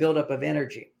release that buildup of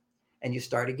energy and you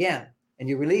start again and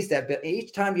you release that. But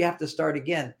each time you have to start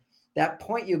again, that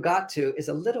point you got to is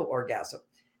a little orgasm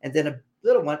and then a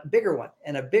little one, bigger one,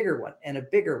 and a bigger one, and a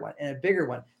bigger one, and a bigger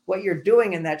one. What you're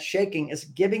doing in that shaking is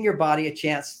giving your body a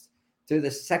chance through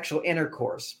the sexual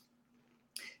intercourse.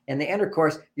 And the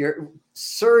intercourse, you're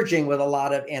surging with a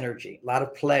lot of energy, a lot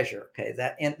of pleasure. Okay,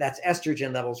 that's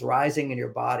estrogen levels rising in your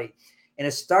body, and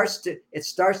it starts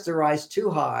to rise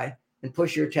too high and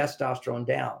push your testosterone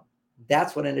down.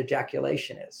 That's what an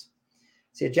ejaculation is.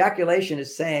 See, ejaculation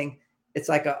is saying it's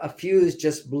like a fuse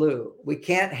just blew. We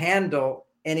can't handle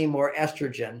any more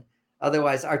estrogen.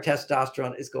 Otherwise, our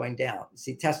testosterone is going down.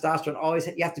 See, testosterone always,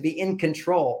 you have to be in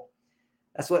control.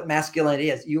 That's what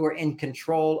masculinity is. You are in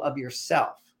control of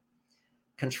yourself.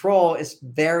 Control is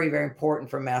very, very important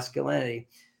for masculinity,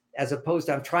 as opposed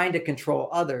to I'm trying to control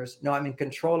others. No, I'm in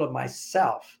control of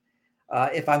myself.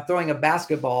 If I'm throwing a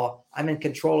basketball, I'm in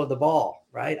control of the ball,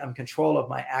 right? I'm in control of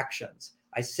my actions.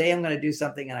 I say I'm going to do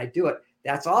something and I do it.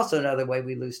 That's also another way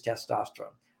we lose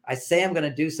testosterone. I say I'm going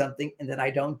to do something and then I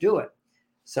don't do it.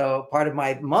 So part of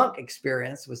my monk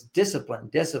experience was discipline,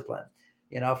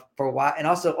 for a while, and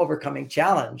also overcoming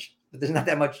challenge. But there's not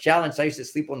that much challenge. So I used to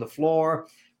sleep on the floor,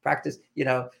 practice,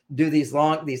 do these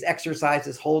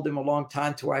exercises, hold them a long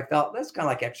time to where I felt that's kind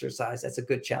of like exercise. That's a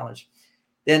good challenge.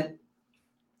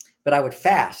 But I would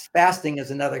fast. Fasting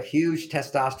is another huge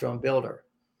testosterone builder,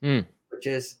 which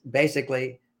is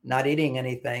basically not eating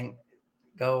anything.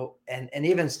 And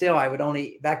even still, I would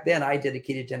only, back then I did a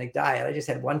ketogenic diet. I just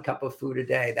had 1 cup of food a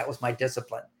day. That was my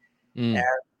discipline. And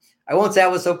I won't say I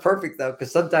was so perfect though,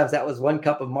 because sometimes that was 1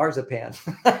 cup of marzipan.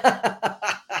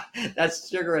 That's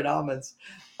sugar and almonds.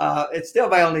 It's still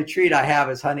my only treat I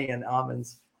have is honey and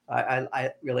almonds.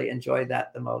 I really enjoyed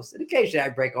that the most. And occasionally I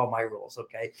break all my rules.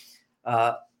 Okay.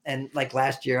 And like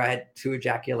last year I had 2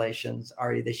 ejaculations.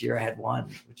 Already this year I had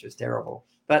 1, which was terrible.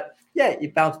 But yeah,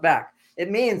 you bounce back. It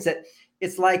means that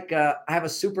it's like I have a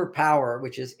superpower,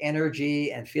 which is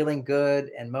energy and feeling good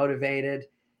and motivated.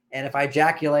 And if I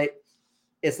ejaculate,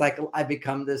 it's like I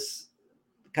become this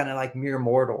kind of like mere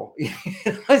mortal.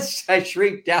 I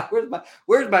shrink down.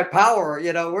 Where's my power?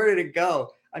 Where did it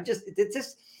go? But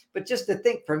just to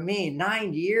think, for me,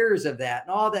 9 years of that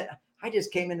and all that, I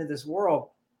just came into this world.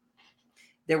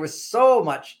 There was so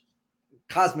much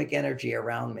cosmic energy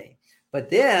around me. But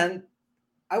then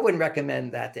I wouldn't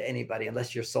recommend that to anybody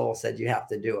unless your soul said you have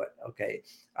to do it. Okay.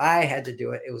 I had to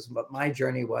do it. It was what my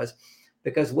journey was,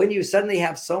 because when you suddenly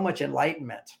have so much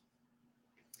enlightenment,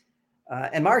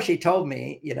 and Maharishi told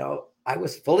me, I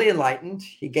was fully enlightened.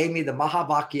 He gave me the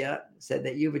Mahavakya, said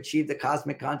that you've achieved the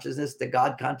cosmic consciousness, the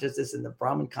God consciousness, and the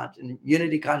Brahman consciousness,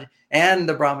 unity consciousness, and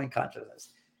the Brahman consciousness.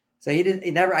 So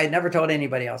I never told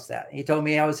anybody else that. He told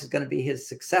me I was going to be his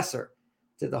successor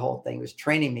to the whole thing. He was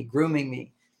training me, grooming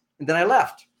me. And then I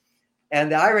left.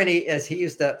 And the irony is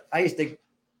I used to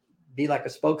be like a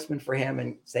spokesman for him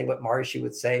and say what Maharishi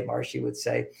would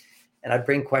say. And I'd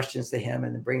bring questions to him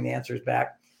and then bring the answers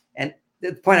back. And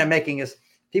the point I'm making is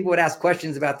people would ask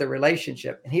questions about their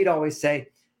relationship. And he'd always say,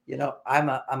 I'm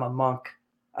a monk.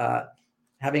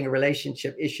 Having a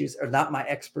relationship issues are not my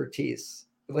expertise.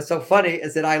 What's so funny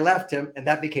is that I left him and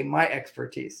that became my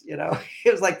expertise. It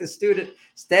was like the student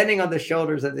standing on the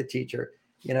shoulders of the teacher,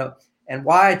 And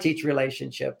why I teach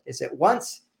relationship is that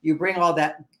once you bring all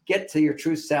that, get to your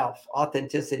true self,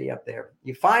 authenticity up there,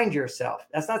 you find yourself.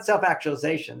 That's not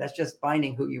self-actualization. That's just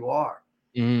finding who you are.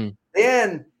 Then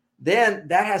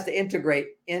that has to integrate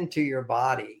into your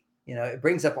body. It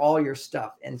brings up all your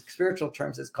stuff. In spiritual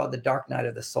terms, it's called the dark night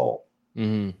of the soul.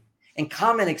 And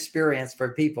common experience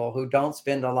for people who don't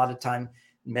spend a lot of time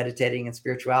meditating in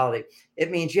spirituality,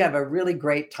 it means you have a really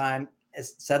great time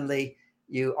as suddenly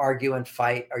you argue and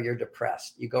fight or you're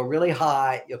depressed. You go really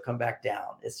high, you'll come back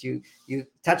down. It's you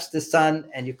touch the sun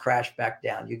and you crash back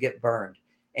down. You get burned.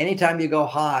 Anytime you go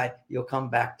high, you'll come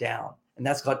back down. And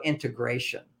that's called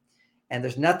integration. And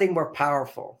there's nothing more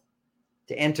powerful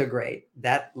to integrate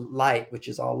that light, which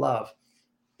is all love,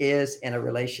 is in a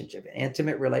relationship, an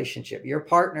intimate relationship. Your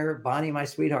partner, Bonnie, my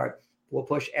sweetheart, will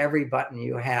push every button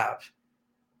you have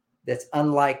that's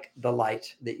unlike the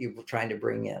light that you were trying to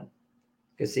bring in.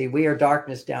 Because see, we are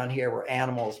darkness down here. We're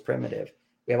animals, primitive.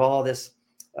 We have all this,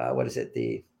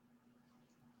 the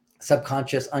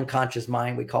subconscious, unconscious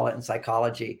mind, we call it in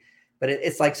psychology. But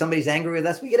it's like somebody's angry with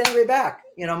us, we get angry back.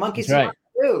 Monkeys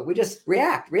do. We just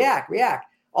react.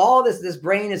 All this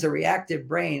brain is a reactive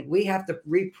brain. We have to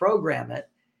reprogram it.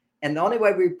 And the only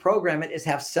way we program it is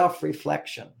have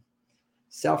self-reflection,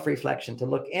 to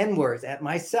look inwards at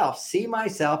myself, see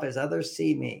myself as others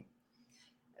see me,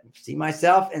 see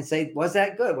myself and say, was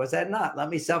that good? Was that not? Let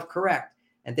me self-correct.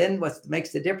 And then what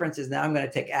makes the difference is now I'm going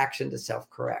to take action to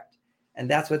self-correct. And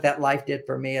that's what that life did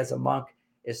for me as a monk,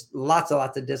 is lots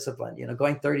of discipline,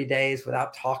 going 30 days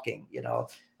without talking,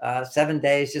 7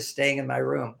 days just staying in my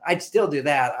room. I'd still do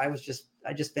that.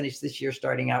 I just finished this year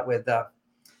starting out with,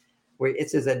 where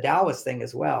it's a Taoist thing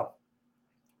as well,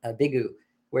 a bigu,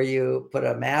 where you put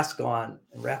a mask on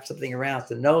and wrap something around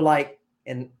so no light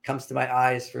comes to my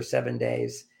eyes for 7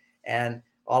 days. And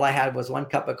all I had was 1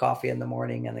 cup of coffee in the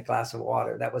morning and a glass of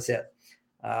water. That was it.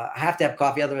 I have to have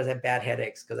coffee, otherwise I have bad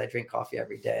headaches because I drink coffee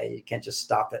every day. You can't just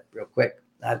stop it real quick.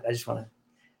 I just want to.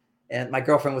 And my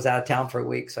girlfriend was out of town for a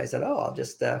week, so I said, I'll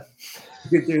just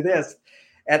do this.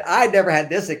 And I never had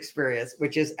this experience,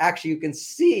 which is actually you can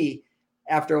see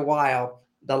after a while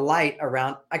the light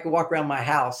around. I could walk around my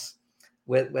house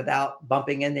without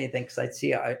bumping into anything because I'd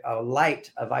see a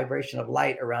vibration of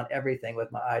light around everything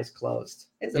with my eyes closed.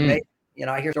 It's amazing.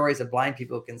 I hear stories of blind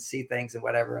people who can see things and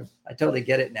whatever, and I totally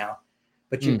get it now.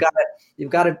 But you've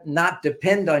got to not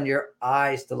depend on your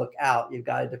eyes to look out. You've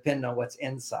got to depend on what's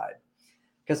inside.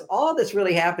 Because all that's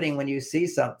really happening when you see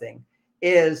something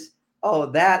is, oh,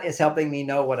 that is helping me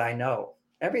know what I know.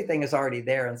 Everything is already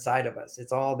there inside of us.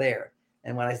 It's all there.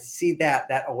 And when I see that,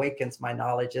 that awakens my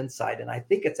knowledge inside. And I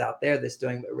think it's out there that's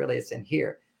doing, but really it's in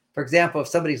here. For example, if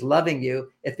somebody's loving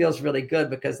you, it feels really good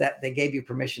because that they gave you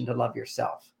permission to love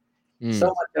yourself.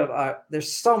 So much of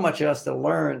there's so much of us to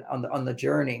learn on the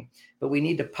journey, but we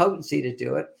need the potency to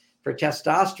do it. For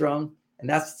testosterone, and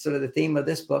that's sort of the theme of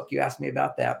this book. You asked me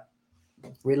about that.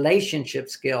 Relationship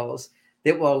skills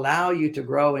that will allow you to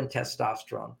grow in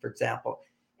testosterone, for example.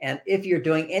 And if you're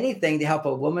doing anything to help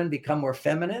a woman become more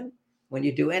feminine, when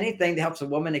you do anything that helps a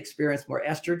woman experience more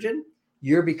estrogen,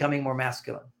 you're becoming more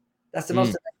masculine. That's the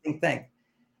most amazing thing.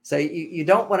 So you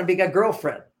don't want to be a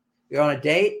girlfriend. You're on a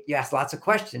date, you ask lots of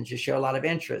questions, you show a lot of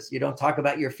interest. You don't talk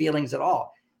about your feelings at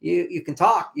all. You can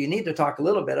talk, you need to talk a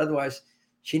little bit. Otherwise,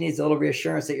 she needs a little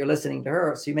reassurance that you're listening to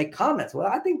her. So you make comments. Well,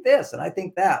 I think this and I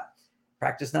think that.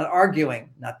 Practice not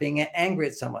arguing, not being angry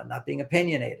at someone, not being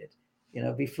opinionated.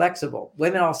 Be flexible.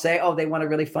 Women all say, oh, they want a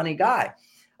really funny guy.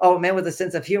 Oh, a man with a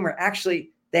sense of humor.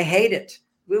 Actually, they hate it.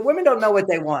 Women don't know what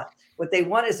they want. What they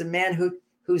want is a man who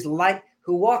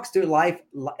walks through life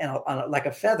like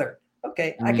a feather.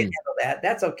 Okay, I can handle that.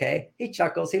 That's okay. He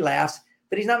chuckles, he laughs,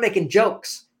 but he's not making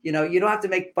jokes. You don't have to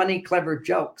make funny, clever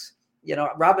jokes.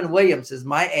 Robin Williams is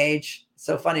my age.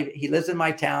 So funny. He lives in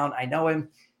my town. I know him.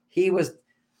 He was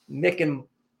making,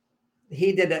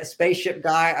 he did a Spaceship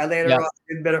Guy. I later on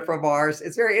did better from Mars.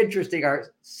 It's very interesting,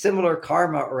 our similar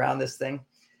karma around this thing.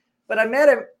 But I met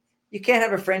him. You can't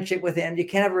have a friendship with him. You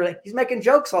can't have he's making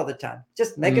jokes all the time.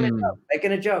 Just making a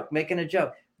joke, making a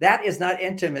joke. That is not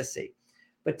intimacy.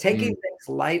 But taking things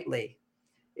lightly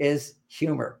is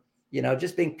humor.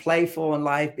 Just being playful in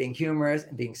life, being humorous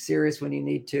and being serious when you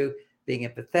need to, being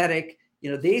empathetic.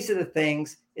 These are the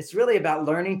things. It's really about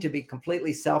learning to be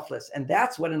completely selfless. And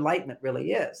that's what enlightenment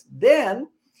really is. Then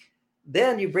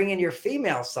you bring in your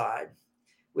female side,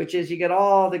 which is you get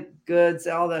all the goods,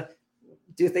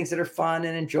 do things that are fun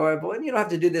and enjoyable. And you don't have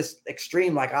to do this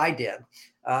extreme like I did.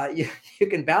 You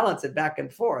can balance it back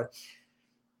and forth.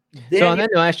 So on that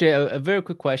note, actually, a very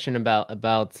quick question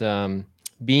about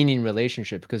being in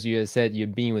relationship, because you said you're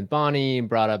being with Bonnie and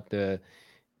brought up the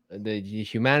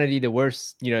humanity, the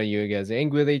worst, you guys are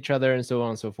angry with each other and so on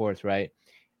and so forth, right?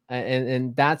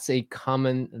 And that's a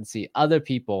common, other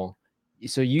people.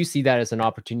 So you see that as an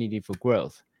opportunity for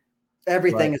growth.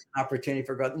 Everything is an opportunity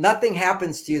for growth. Nothing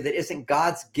happens to you that isn't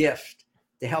God's gift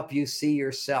to help you see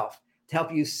yourself, to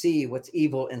help you see what's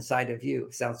evil inside of you.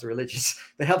 Sounds religious,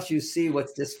 but helps you see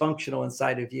what's dysfunctional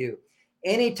inside of you.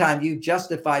 Anytime you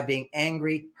justify being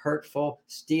angry, hurtful,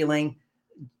 stealing,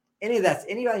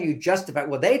 anytime you justify,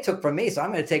 well, they took from me, so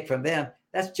I'm going to take from them.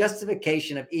 That's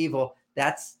justification of evil.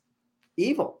 That's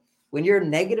evil. When you're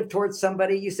negative towards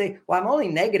somebody, you say, well, I'm only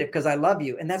negative because I love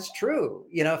you. And that's true.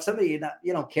 If somebody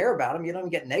you don't care about them, you don't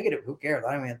get negative. Who cares?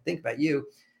 I don't even think about you.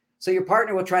 So your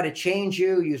partner will try to change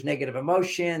you, use negative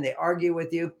emotion. They argue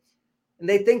with you and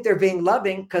they think they're being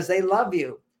loving because they love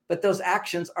you. But those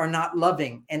actions are not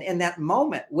loving. And in that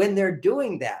moment, when they're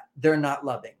doing that, they're not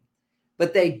loving.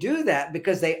 But they do that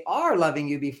because they are loving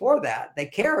you before that. They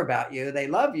care about you. They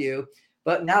love you.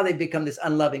 But now they've become this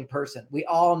unloving person. We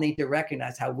all need to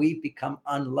recognize how we've become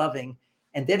unloving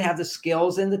and then have the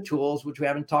skills and the tools, which we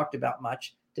haven't talked about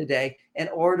much today, in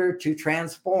order to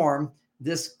transform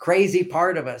this crazy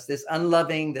part of us, this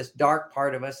unloving, this dark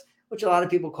part of us, which a lot of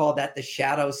people call that the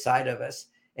shadow side of us.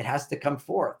 It has to come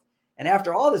forth. And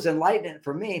after all this enlightenment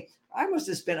for me, I must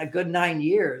have spent a good 9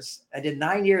 years. I did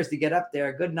 9 years to get up there,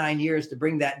 a good 9 years to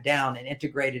bring that down and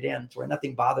integrate it in to where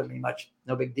nothing bothered me much.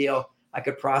 No big deal. I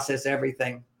could process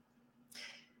everything.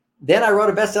 Then I wrote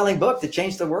a best-selling book that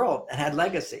changed the world and had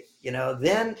legacy.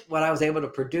 Then what I was able to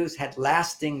produce had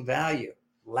lasting value.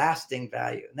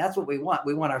 And that's what we want.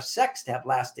 We want our sex to have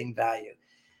lasting value.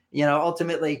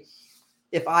 Ultimately,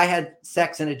 if I had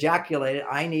sex and ejaculated,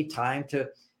 I need time to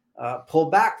pull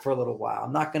back for a little while.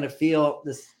 I'm not going to feel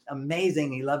this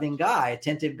amazingly loving guy,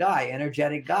 attentive guy,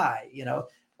 energetic guy,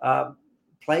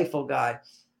 playful guy,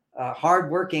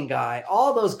 hardworking guy,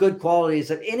 all those good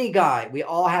qualities of any guy. We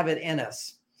all have it in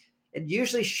us. It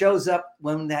usually shows up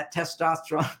when that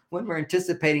testosterone, when we're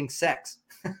anticipating sex.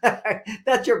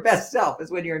 That's your best self,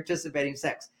 is when you're anticipating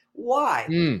sex.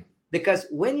 Why? Because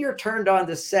when you're turned on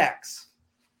to sex,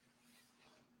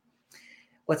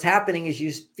 what's happening is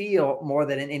you feel more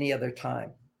than in any other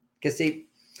time. Because see,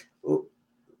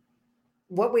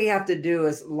 what we have to do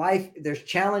is life, there's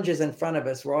challenges in front of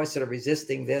us. We're always sort of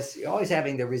resisting this. You're always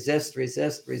having to resist.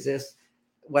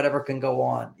 whatever can go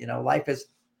on. You know, life is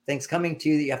things coming to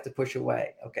you that you have to push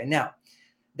away. Okay. Now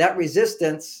that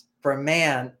resistance for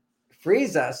man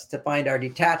frees us to find our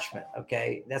detachment.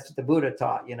 Okay. That's what the Buddha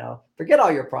taught, you know, forget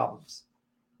all your problems.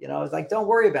 You know, it's like, don't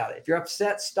worry about it. If you're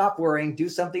upset, stop worrying, do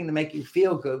something to make you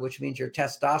feel good, which means your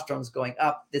testosterone is going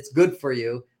up. It's good for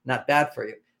you, not bad for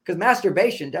you. Because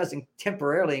masturbation doesn't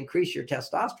temporarily increase your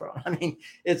testosterone. I mean,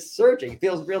 it's surging, it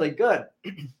feels really good.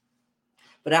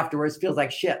 But afterwards, it feels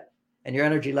like shit. And your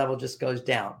energy level just goes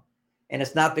down. And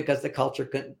it's not because the culture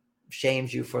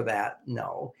shames you for that.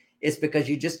 No, it's because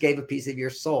you just gave a piece of your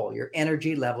soul. Your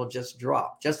energy level just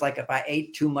dropped. Just like if I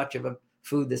ate too much of a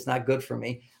food that's not good for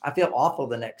me, I feel awful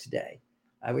the next day.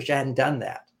 I wish I hadn't done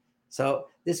that. So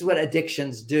this is what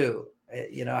addictions do.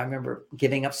 You know, I remember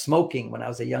giving up smoking when I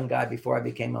was a young guy before I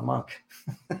became a monk.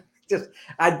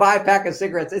 I'd buy a pack of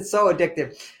cigarettes. It's so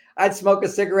addictive. I'd smoke a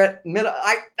cigarette. I'm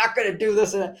not going to do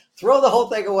this, and throw the whole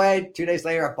thing away. 2 days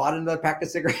later, I bought another pack of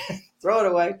cigarettes, throw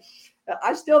it away.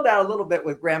 I still doubt a little bit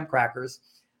with graham crackers.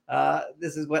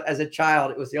 This is what, as a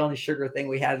child, it was the only sugar thing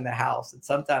we had in the house. And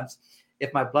sometimes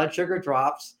if my blood sugar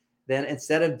drops, then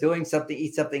instead of doing something,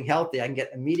 eat something healthy, I can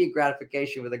get immediate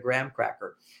gratification with a graham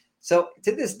cracker. So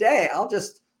to this day, I'll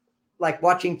just, like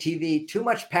watching TV, too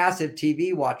much passive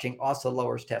TV watching also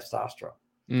lowers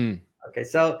testosterone. Okay.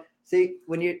 So see,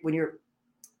 when you're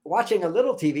watching a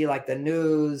little TV, like the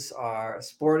news or a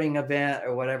sporting event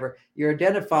or whatever, you're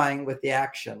identifying with the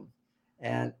action.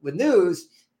 And with news,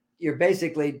 you're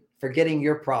basically forgetting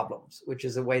your problems, which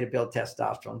is a way to build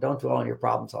testosterone. Don't dwell on your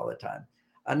problems all the time.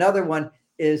 Another one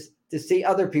is to see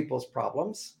other people's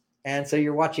problems. And so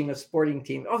you're watching a sporting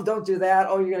team. Oh, don't do that.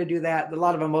 Oh, you're going to do that. A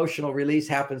lot of emotional release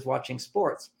happens watching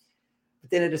sports. But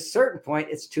then at a certain point,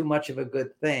 it's too much of a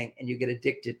good thing and you get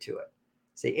addicted to it.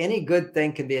 See, any good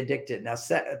thing can be addicted. Now,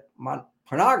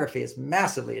 pornography is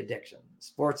massively addiction.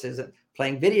 Sports isn't.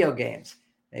 Playing video games,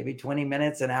 maybe 20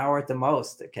 minutes, an hour at the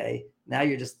most. Okay. Now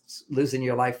you're just losing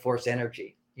your life force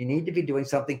energy. You need to be doing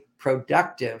something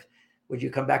productive. Would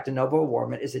you come back to Noble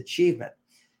Warman is achievement.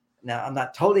 Now, I'm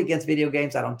not totally against video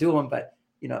games. I don't do them, but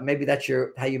you know, maybe that's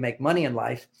how you make money in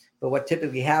life. But what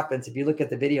typically happens, if you look at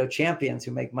the video champions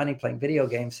who make money playing video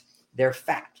games, they're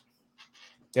fat.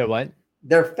 They're what?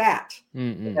 They're fat.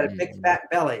 They got a big fat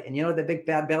belly. And you know what the big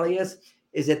fat belly is?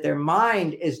 Is that their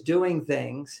mind is doing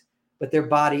things, but their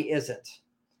body isn't.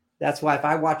 That's why if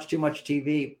I watch too much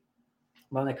TV,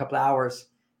 more than a couple of hours,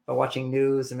 by watching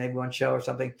news and maybe one show or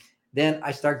something, then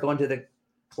I start going to the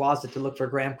closet to look for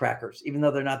graham crackers. Even though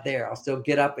they're not there, I'll still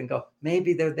get up and go,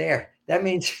 maybe they're there. That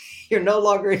means you're no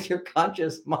longer in your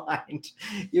conscious mind.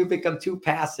 You become too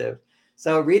passive.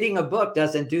 So reading a book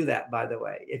doesn't do that, by the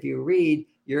way. If you read,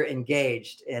 you're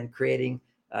engaged in creating,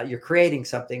 you're creating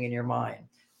something in your mind.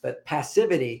 But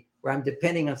passivity, where I'm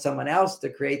depending on someone else to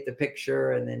create the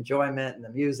picture and the enjoyment and the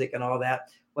music and all that,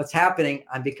 what's happening,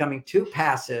 I'm becoming too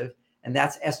passive, and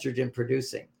that's estrogen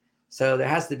producing. So there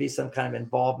has to be some kind of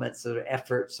involvement, sort of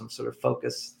effort, some sort of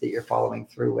focus that you're following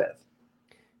through with.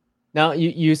 Now,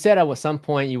 you said at some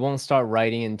point you won't start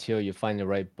writing until you find the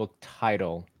right book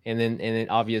title. And then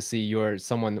obviously you're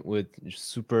someone with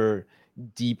super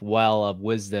deep well of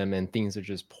wisdom and things are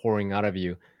just pouring out of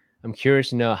you. I'm curious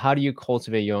to know, how do you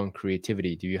cultivate your own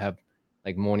creativity? Do you have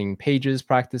like morning pages,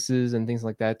 practices, and things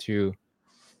like that too?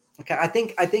 Okay, I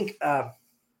think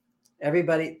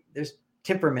everybody, there's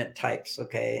temperament types,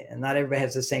 okay, and not everybody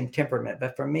has the same temperament.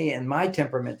 But for me, in my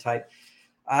temperament type,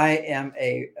 I am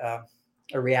a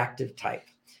reactive type.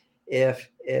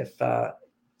 If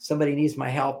somebody needs my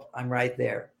help, I'm right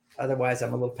there. Otherwise,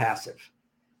 I'm a little passive.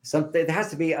 There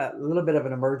has to be a little bit of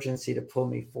an emergency to pull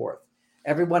me forth.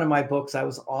 Every one of my books, I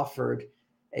was offered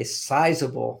a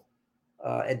sizable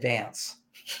advance.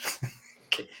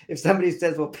 If somebody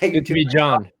says, "We'll pay you to be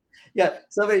John." Yeah,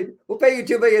 somebody will pay you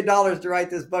 $2 million to write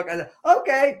this book. I said,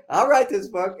 okay, I'll write this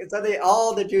book. And so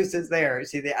all the juice is there. You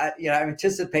see, I'm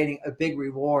anticipating a big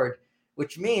reward,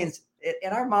 which means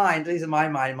in our mind, at least in my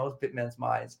mind, most men's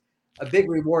minds, a big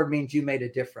reward means you made a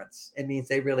difference. It means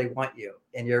they really want you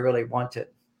and you're really wanted.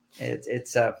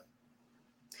 It's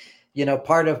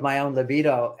part of my own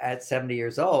libido at 70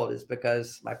 years old is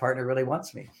because my partner really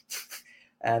wants me.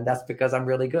 And that's because I'm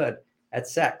really good at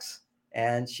sex.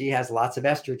 And she has lots of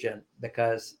estrogen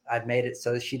because I've made it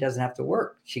so that she doesn't have to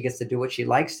work. She gets to do what she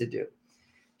likes to do.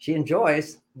 She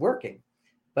enjoys working,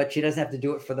 but she doesn't have to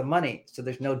do it for the money. So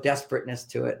there's no desperateness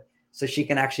to it. So she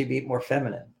can actually be more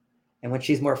feminine. And when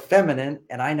she's more feminine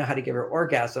and I know how to give her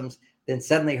orgasms, then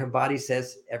suddenly her body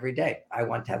says every day, I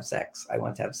want to have sex. I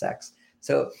want to have sex.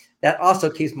 So that also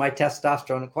keeps my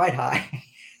testosterone quite high.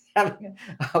 having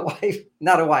a wife,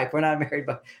 not a wife, we're not married,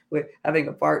 but we're having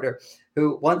a partner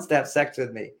who wants to have sex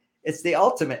with me. It's the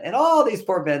ultimate. And all these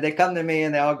poor men, they come to me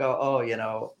and they all go, oh, you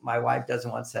know, my wife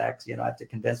doesn't want sex. You know, I have to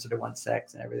convince her to want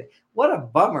sex and everything. What a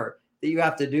bummer that you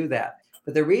have to do that.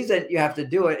 But the reason you have to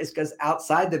do it is because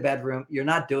outside the bedroom, you're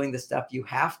not doing the stuff you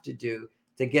have to do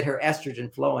to get her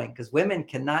estrogen flowing, because women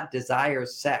cannot desire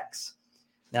sex.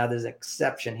 Now, there's an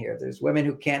exception here. There's women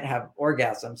who can't have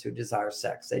orgasms who desire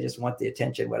sex. They just want the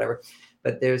attention, whatever.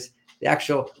 But there's the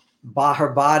actual her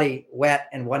body wet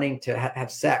and wanting to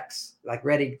have sex, like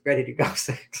ready to go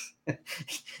sex.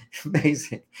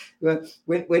 Amazing.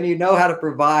 When you know how to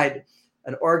provide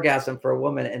an orgasm for a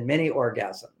woman and many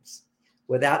orgasms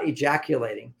without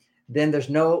ejaculating, then there's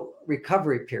no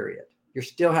recovery period. You're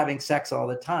still having sex all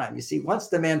the time. You see, once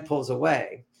the man pulls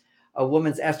away, a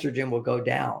woman's estrogen will go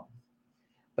down.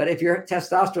 But if your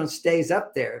testosterone stays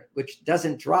up there, which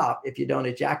doesn't drop if you don't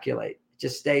ejaculate, it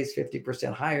just stays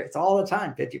 50% higher. It's all the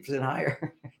time, 50%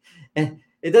 higher. And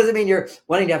it doesn't mean you're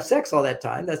wanting to have sex all that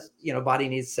time. That's, you know, body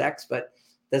needs sex, but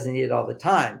doesn't need it all the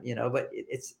time, you know, but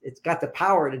it's got the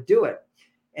power to do it.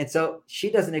 And so she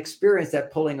doesn't experience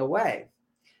that pulling away.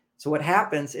 So what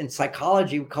happens in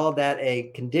psychology, we call that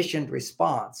a conditioned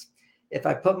response. If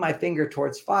I put my finger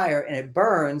towards fire and it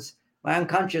burns, my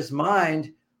unconscious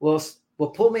mind will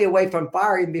pull me away from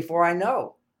fire even before I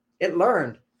know. It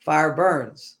learned fire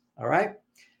burns. All right.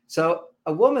 So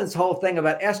a woman's whole thing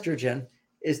about estrogen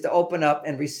is to open up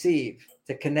and receive,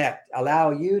 to connect, allow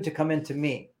you to come into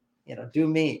me, you know, do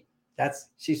me.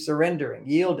 She's surrendering,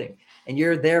 yielding, and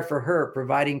you're there for her,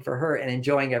 providing for her and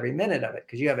enjoying every minute of it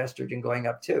because you have estrogen going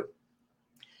up too.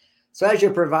 So as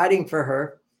you're providing for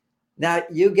her, now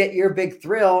you get your big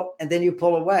thrill and then you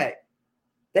pull away.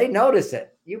 They notice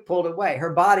it. You pulled away.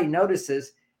 Her body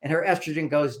notices and her estrogen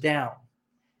goes down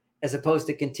as opposed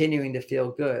to continuing to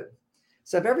feel good.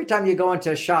 So if every time you go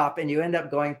into a shop and you end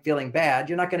up feeling bad,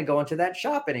 you're not going to go into that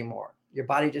shop anymore. Your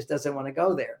body just doesn't want to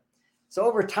go there. So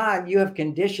over time, you have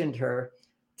conditioned her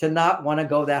to not want to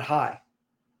go that high.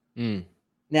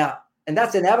 Now, and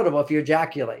that's inevitable if you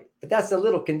ejaculate, but that's a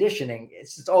little conditioning.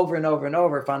 It's just over and over and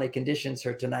over, finally conditions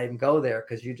her to not even go there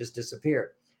because you just disappeared.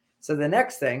 So the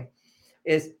next thing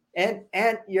is, and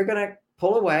you're going to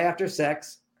pull away after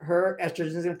sex, her estrogen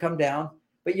is going to come down,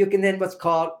 but you can then what's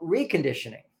called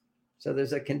reconditioning. So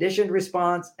there's a conditioned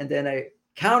response and then a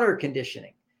counter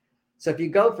conditioning. So if you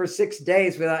go for 6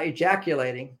 days without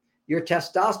ejaculating, your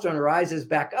testosterone rises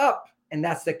back up. And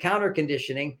that's the counter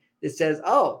conditioning that says,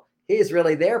 oh, he is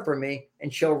really there for me.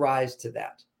 And she'll rise to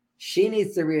that. She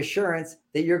needs the reassurance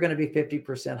that you're going to be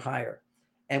 50% higher.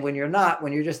 And when you're not,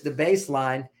 when you're just the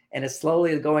baseline and it's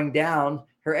slowly going down,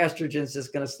 her estrogen is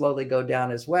just going to slowly go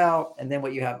down as well. And then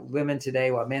what you have women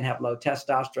today, while men have low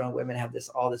testosterone, women have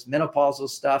all this menopausal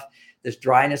stuff, this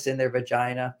dryness in their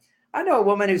vagina. I know a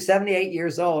woman who's 78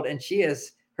 years old and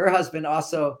her husband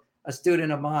also a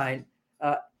student of mine.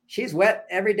 She's wet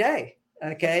every day.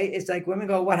 Okay. It's like women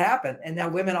go, what happened? And now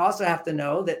women also have to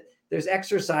know that there's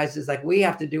exercises like we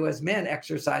have to do as men,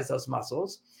 exercise those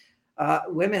muscles.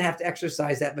 Women have to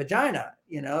exercise that vagina.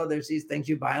 You know, there's these things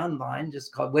you buy online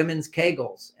just called women's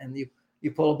Kegels. And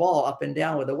you pull a ball up and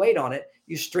down with a weight on it.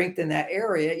 You strengthen that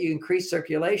area. You increase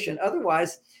circulation.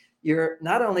 Otherwise,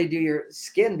 not only do your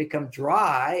skin become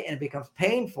dry and it becomes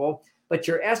painful, but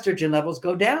your estrogen levels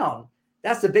go down.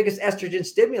 That's the biggest estrogen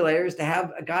stimulator, is to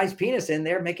have a guy's penis in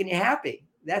there making you happy.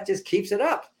 That just keeps it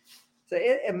up. So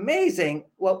amazing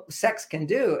what sex can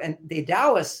do. And the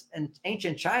Taoists in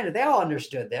ancient China, they all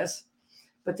understood this,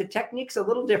 but the technique's a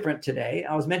little different today.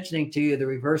 I was mentioning to you the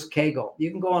reverse Kegel. You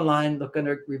can go online, look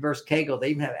under reverse Kegel. They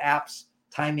even have apps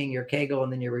timing your Kegel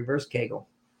and then your reverse Kegel.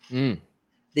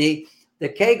 The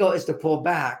Kegel is to pull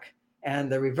back,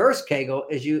 and the reverse Kegel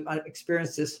is you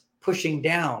experience this pushing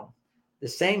down. The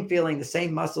same feeling, the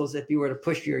same muscles if you were to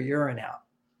push your urine out.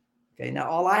 Okay, now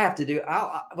all I have to do,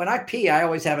 when I pee, I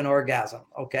always have an orgasm,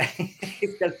 okay?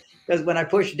 Because when I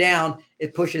push down,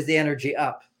 it pushes the energy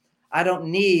up. I don't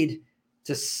need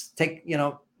to take,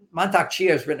 Mantak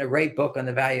Chia has written a great book on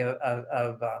the value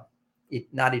of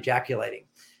not ejaculating.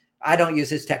 I don't use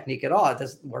his technique at all. It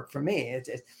doesn't work for me.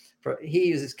 He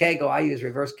uses Kegel, I use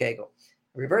reverse Kegel.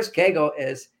 Reverse Kegel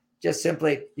is just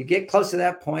simply, you get close to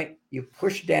that point, you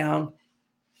push down,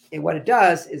 and what it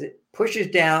does is it pushes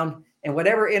down, and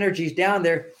whatever energy is down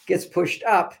there gets pushed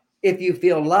up if you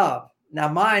feel love. Now,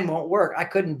 mine won't work. I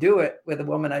couldn't do it with a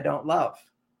woman I don't love.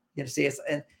 You see,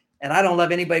 and I don't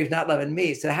love anybody who's not loving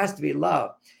me. So it has to be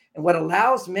love. And what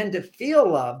allows men to feel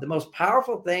love, the most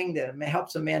powerful thing that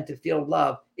helps a man to feel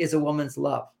love, is a woman's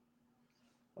love.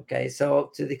 Okay.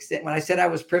 So to the extent when I said I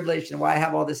was privileged and why I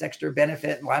have all this extra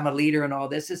benefit and why I'm a leader and all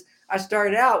this is I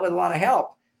started out with a lot of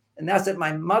help. And that's that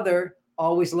my mother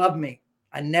always loved me.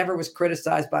 I never was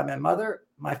criticized by my mother.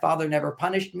 My father never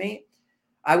punished me.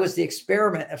 I was the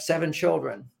experiment of 7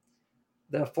 children.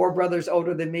 The 4 brothers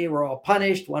older than me were all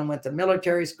punished. One went to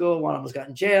military school. One of them was got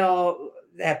in jail.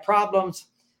 They had problems.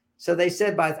 So they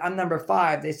said, I'm number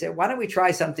 5. They said, why don't we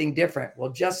try something different?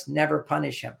 We'll just never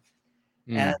punish him.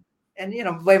 And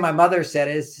the way my mother said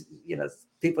is,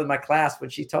 people in my class, when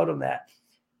she told them that,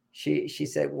 she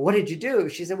said, well, what did you do?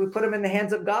 She said, we put them in the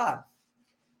hands of God.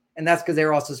 And that's because they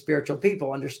were also spiritual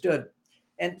people, understood.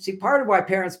 And see, part of why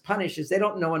parents punish is they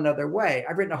don't know another way.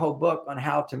 I've written a whole book on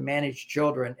how to manage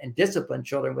children and discipline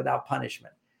children without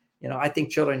punishment. I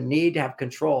think children need to have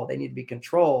control. They need to be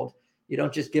controlled. You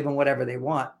don't just give them whatever they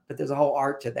want, but there's a whole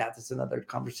art to that. That's another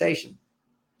conversation.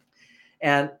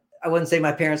 And I wouldn't say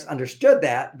my parents understood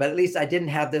that, but at least I didn't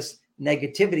have this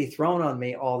negativity thrown on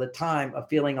me all the time of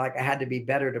feeling like I had to be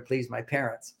better to please my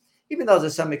parents, even though to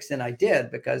some extent I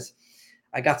did, because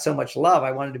I got so much love.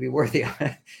 I wanted to be worthy of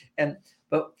it.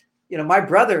 But my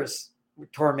brothers were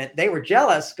torment. They were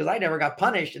jealous because I never got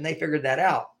punished and they figured that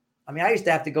out. I mean, I used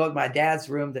to have to go to my dad's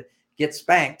room to get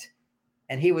spanked.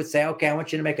 And he would say, okay, I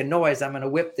want you to make a noise. I'm going to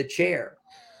whip the chair.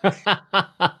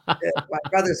 My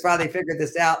brothers finally figured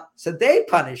this out. So they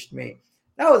punished me.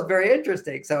 That was very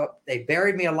interesting. So they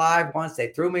buried me alive once. They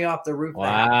threw me off the roof.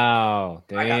 Wow.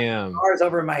 Damn. I got scars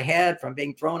over my head from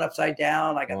being thrown upside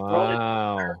down. I got thrown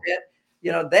into the pit.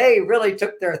 They really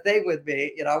took their thing with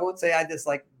me. I won't say I just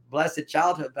like blessed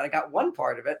childhood, but I got one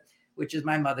part of it, which is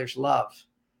my mother's love.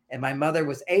 And my mother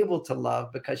was able to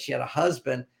love because she had a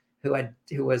husband who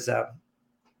was, I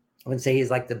wouldn't say he's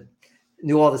like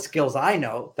knew all the skills I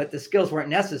know, but the skills weren't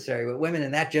necessary. What women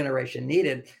in that generation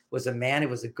needed was a man who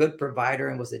was a good provider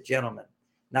and was a gentleman,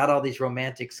 not all these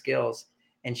romantic skills.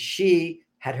 And she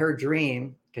had her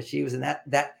dream because she was in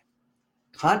that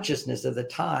consciousness of the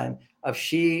time of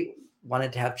she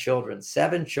wanted to have children.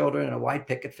 7 children and a white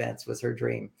picket fence was her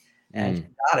dream. And she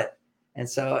got it. And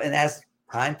as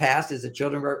time passed, as the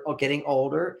children were getting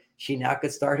older, she now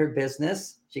could start her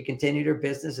business. She continued her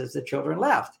business as the children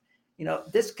left.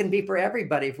 This can be for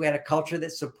everybody if we had a culture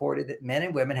that supported that men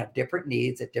and women have different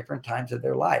needs at different times of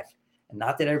their life. And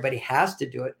not that everybody has to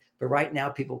do it, but right now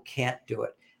people can't do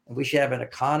it. And we should have an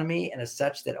economy and as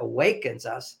such that awakens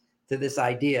us to this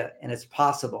idea, and it's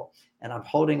possible. And I'm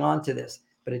holding on to this,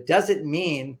 but it doesn't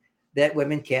mean that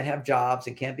women can't have jobs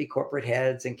and can't be corporate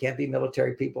heads and can't be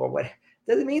military people or what. It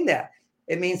doesn't mean that.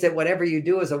 It means that whatever you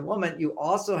do as a woman, you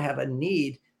also have a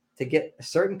need to get a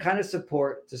certain kind of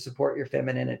support to support your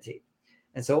femininity.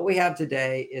 And so what we have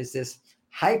today is this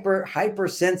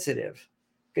hypersensitive,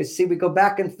 because see, we go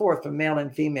back and forth from male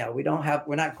and female.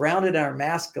 We're not grounded in our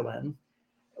masculine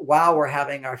while we're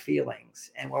having our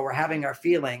feelings. And while we're having our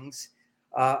feelings,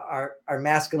 our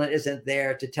masculine isn't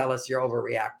there to tell us you're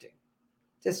overreacting.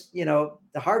 Just, the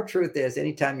hard truth is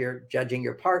anytime you're judging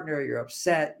your partner, you're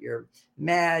upset, you're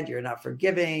mad, you're not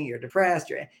forgiving, you're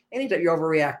depressed, anytime you're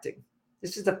overreacting.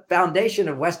 This is the foundation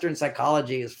of Western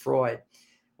psychology is Freud.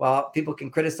 While people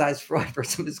can criticize Freud for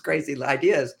some of his crazy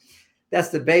ideas, that's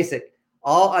the basic.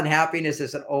 All unhappiness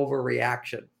is an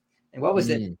overreaction. And what was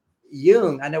it?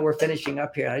 Jung, I know we're finishing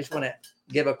up here. I just want to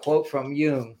give a quote from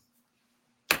Jung.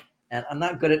 And I'm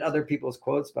not good at other people's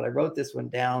quotes, but I wrote this one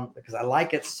down because I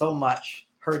like it so much.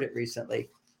 Heard it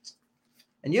recently.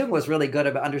 And Jung was really good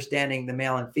about understanding the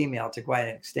male and female to quite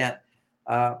an extent.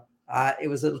 It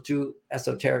was a little too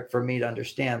esoteric for me to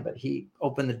understand, but he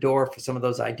opened the door for some of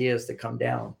those ideas to come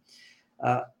down.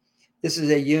 This is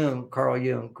Carl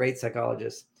Jung, great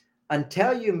psychologist.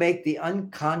 Until you make the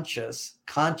unconscious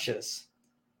conscious,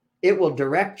 it will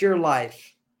direct your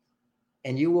life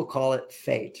and you will call it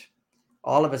fate.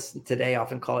 All of us today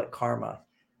often call it karma.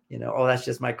 That's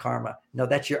just my karma. No,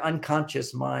 that's your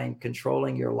unconscious mind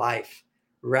controlling your life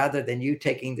rather than you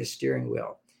taking the steering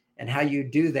wheel. And how you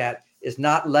do that is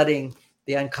not letting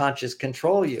the unconscious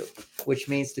control you, which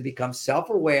means to become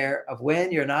self-aware of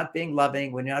when you're not being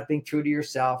loving, when you're not being true to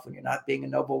yourself, when you're not being a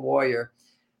noble warrior.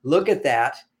 Look at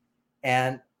that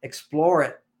and explore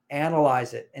it,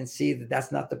 analyze it, and see that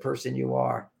that's not the person you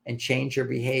are, and change your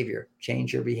behavior.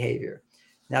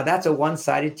 Now, that's a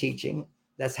one-sided teaching.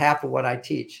 That's half of what I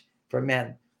teach for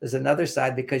men. There's another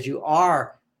side because you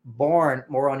are born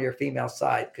more on your female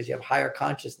side because you have higher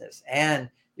consciousness and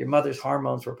your mother's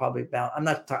hormones were probably bound. I'm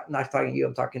not talking to you.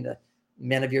 I'm talking to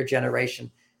men of your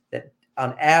generation that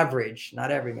on average,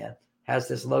 not every man, has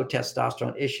this low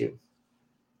testosterone issue.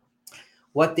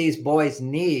 What these boys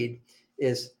need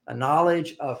is a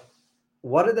knowledge of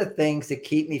what are the things that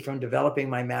keep me from developing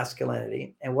my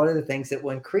masculinity? And what are the things that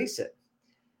will increase it?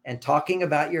 And talking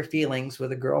about your feelings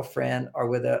with a girlfriend or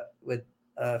with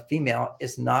a female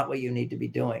is not what you need to be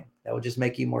doing. That will just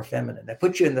make you more feminine. That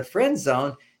puts you in the friend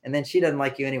zone, and then she doesn't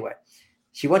like you anyway.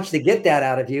 She wants you to get that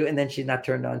out of you, and then she's not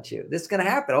turned on to you. This is going to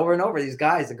happen over and over. These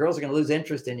guys, the girls are going to lose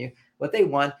interest in you. What they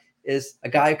want is a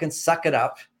guy who can suck it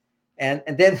up. And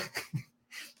then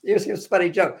here's a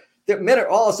funny joke. The men are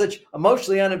all such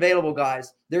emotionally unavailable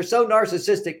guys. They're so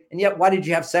narcissistic, and yet why did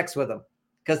you have sex with them?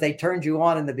 Because they turned you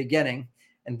on in the beginning.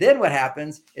 And then what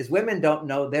happens is women don't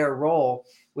know their role,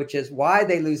 which is why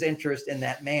they lose interest in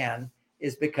that man,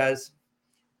 is because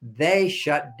they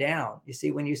shut down. You see,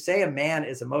 when you say a man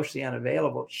is emotionally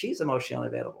unavailable, she's emotionally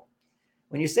unavailable.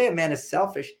 When you say a man is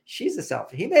selfish, she's a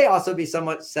selfish. He may also be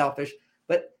somewhat selfish,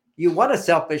 but you want a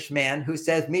selfish man who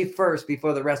says me first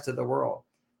before the rest of the world.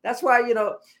 That's why,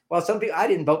 while some people, I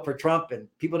didn't vote for Trump and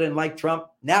people didn't like Trump.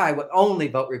 Now I would only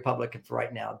vote Republican for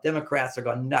right now. Democrats are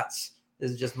going nuts. This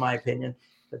is just my opinion,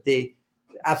 but they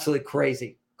absolutely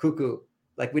crazy, cuckoo.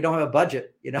 Like we don't have a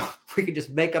budget, we could just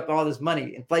make up all this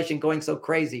money, inflation going so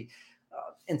crazy,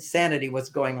 insanity, what's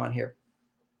going on here.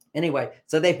 Anyway,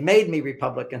 so they've made me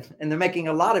Republican and they're making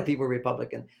a lot of people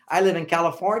Republican. I live in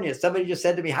California. Somebody just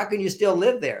said to me, how can you still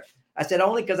live there? I said,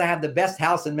 only because I have the best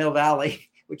house in Mill Valley,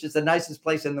 which is the nicest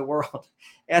place in the world.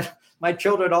 And my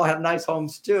children all have nice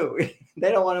homes too.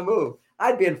 They don't want to move.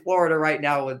 I'd be in Florida right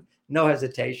now with no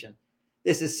hesitation.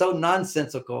 This is so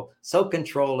nonsensical, so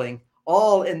controlling,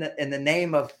 all in the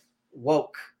name of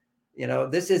woke.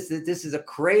 This is a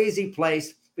crazy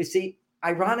place. We see,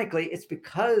 ironically, it's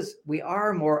because we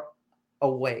are more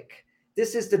awake.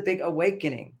 This is the big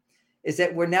awakening, is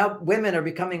that women are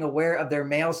becoming aware of their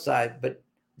male side, but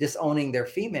disowning their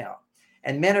female.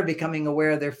 And men are becoming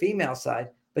aware of their female side,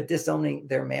 but disowning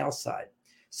their male side.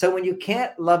 So when you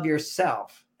can't love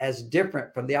yourself as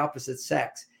different from the opposite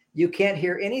sex, you can't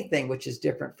hear anything which is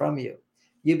different from you.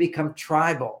 You become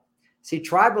tribal. See,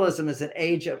 tribalism is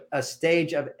a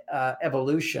stage of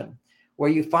evolution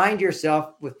where you find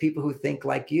yourself with people who think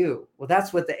like you. Well,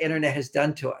 that's what the internet has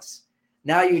done to us.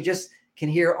 Now you just can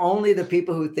hear only the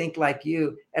people who think like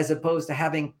you, as opposed to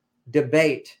having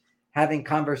debate, having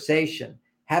conversation,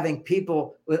 having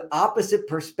people with opposite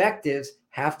perspectives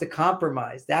have to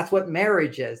compromise. That's what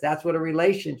marriage is. That's what a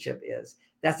relationship is.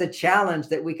 That's a challenge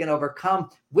that we can overcome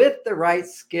with the right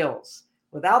skills.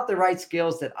 Without the right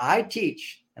skills that I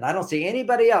teach, and I don't see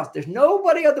anybody else, there's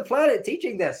nobody on the planet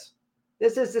teaching this.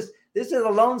 This is a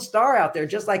lone star out there,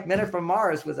 just like Men Are From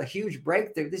Mars was a huge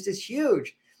breakthrough. This is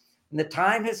huge. And the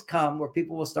time has come where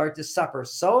people will start to suffer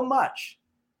so much,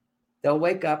 they'll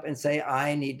wake up and say,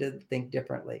 I need to think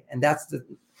differently. And that's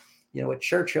what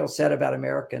Churchill said about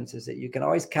Americans, is that you can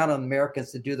always count on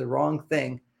Americans to do the wrong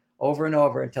thing over and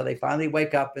over until they finally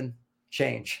wake up and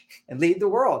change and lead the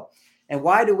world. And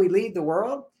why do we lead the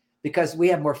world? Because we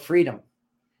have more freedom.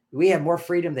 We have more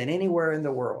freedom than anywhere in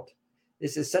the world.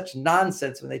 This is such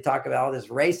nonsense when they talk about all this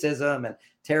racism and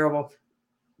terrible.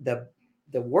 The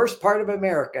worst part of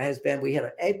America has been we had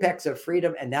an apex of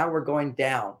freedom and now we're going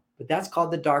down. But that's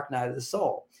called the dark night of the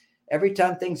soul. Every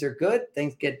time things are good,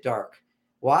 things get dark.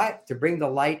 Why? To bring the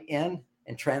light in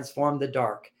and transform the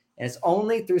dark. And it's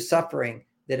only through suffering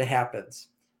that it happens.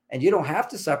 And you don't have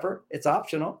to suffer. It's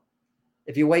optional.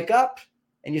 If you wake up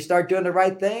and you start doing the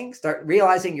right thing, start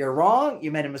realizing you're wrong,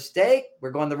 you made a mistake,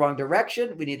 we're going the wrong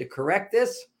direction, we need to correct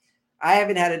this. I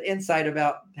haven't had an insight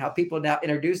about how people now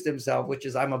introduce themselves, which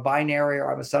is I'm a binary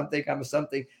or I'm a something.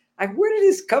 Where did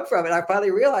this come from? And I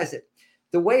finally realized it.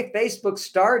 The way Facebook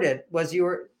started was you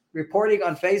were reporting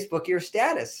on Facebook your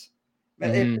status.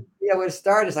 Mm-hmm. When it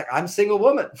started, it's like, I'm a single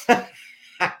woman,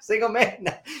 single man.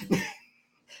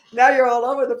 Now you're all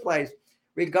over the place.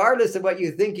 Regardless of what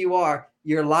you think you are,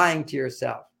 you're lying to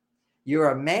yourself. You're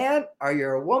a man or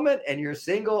you're a woman, and you're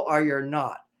single or you're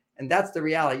not. And that's the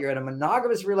reality. You're in a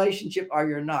monogamous relationship or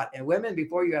you're not. And women,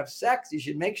 before you have sex, you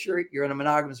should make sure you're in a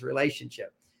monogamous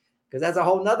relationship, because that's a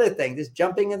whole nother thing. This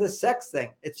jumping into sex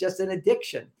thing, it's just an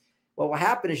addiction. What will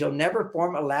happen is you'll never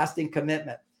form a lasting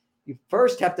commitment. You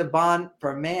first have to bond.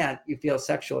 For a man, you feel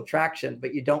sexual attraction,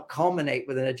 but you don't culminate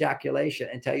with an ejaculation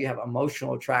until you have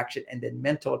emotional attraction and then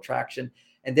mental attraction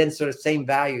and then sort of same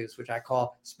values, which I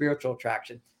call spiritual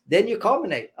attraction. Then you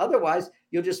culminate. Otherwise,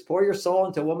 you'll just pour your soul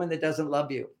into a woman that doesn't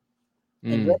love you.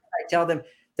 And then I tell them,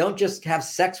 don't just have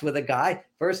sex with a guy.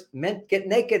 First, get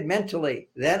naked mentally,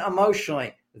 then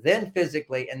emotionally, then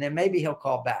physically, and then maybe he'll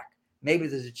call back. Maybe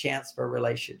there's a chance for a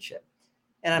relationship.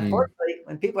 And unfortunately,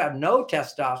 when people have no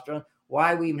testosterone,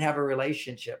 why we even have a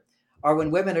relationship? or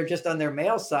when women are just on their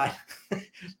male side,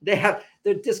 they're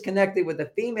disconnected with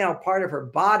the female part of her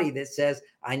body that says,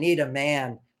 I need a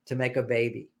man to make a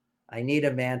baby. I need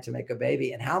a man to make a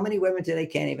baby. And how many women today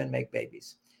can't even make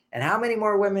babies? And how many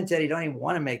more women today don't even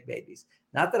want to make babies?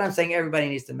 Not that I'm saying everybody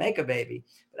needs to make a baby,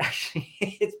 but actually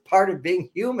it's part of being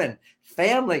human,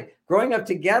 family, growing up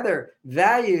together,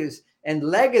 values, and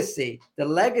legacy. The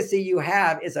legacy you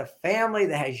have is a family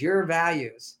that has your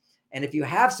values. And if you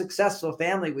have successful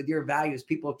family with your values,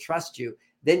 people trust you.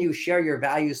 Then you share your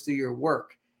values through your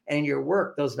work. And in your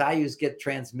work, those values get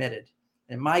transmitted.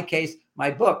 In my case, my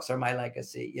books are my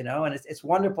legacy, you know, and it's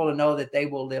wonderful to know that they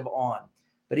will live on.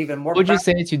 But even more, What would you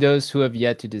say to those who have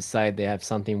yet to decide they have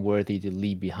something worthy to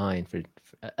leave behind for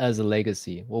as a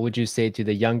legacy? What would you say to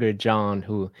the younger John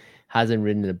who hasn't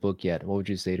written a book yet? What would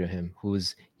you say to him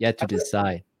who's yet to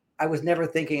decide? I was never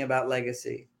thinking about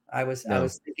legacy. I was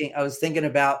thinking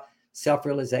about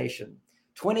self-realization.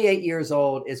 28 years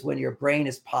old is when your brain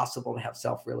is possible to have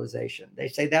self-realization. They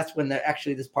say that's when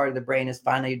actually this part of the brain is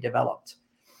finally developed.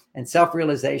 And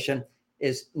self-realization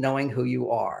is knowing who you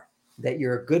are, that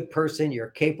you're a good person, you're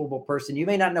a capable person. You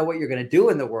may not know what you're going to do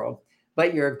in the world,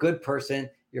 but you're a good person,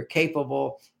 you're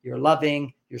capable, you're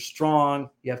loving, you're strong,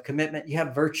 you have commitment, you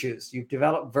have virtues. You've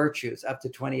developed virtues up to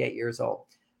 28 years old.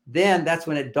 Then that's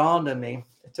when it dawned on me.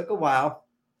 It took a while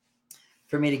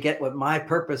for me to get what my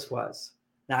purpose was.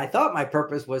 Now, I thought my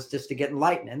purpose was just to get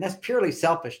enlightened, and that's purely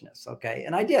selfishness, okay?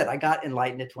 And I did. I got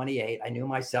enlightened at 28. I knew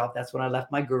myself. That's when I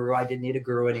left my guru. I didn't need a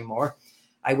guru anymore.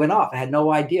 I went off. I had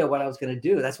no idea what I was going to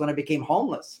do. That's when I became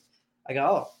homeless. I go,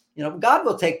 oh, you know, God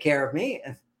will take care of me.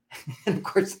 And of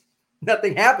course,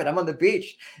 nothing happened. I'm on the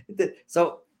beach.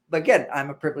 So again,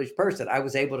 I'm a privileged person. I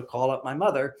was able to call up my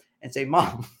mother and say,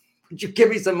 Mom, would you give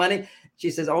me some money?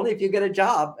 She says, only if you get a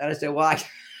job. And I said, well, I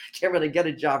can't really get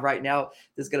a job right now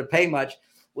that's going to pay much.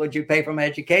 Would you pay for my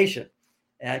education?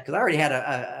 Because I already had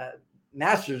a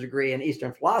master's degree in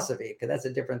Eastern philosophy, because that's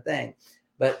a different thing,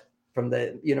 but from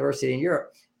the university in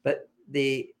Europe, but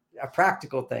a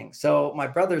practical thing. So my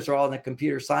brothers are all in the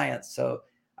computer science. So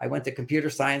I went to computer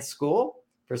science school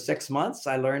for 6 months.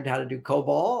 I learned how to do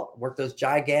COBOL, worked those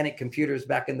gigantic computers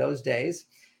back in those days,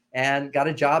 and got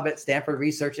a job at Stanford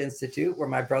Research Institute where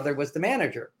my brother was the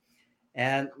manager.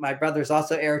 And my brother's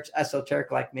also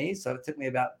esoteric like me. So it took me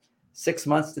about 6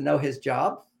 months to know his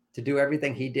job, to do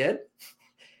everything he did.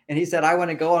 And he said, I want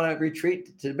to go on a retreat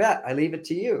to Tibet. I leave it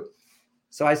to you.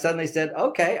 So I suddenly said,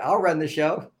 okay, I'll run the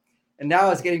show. And now I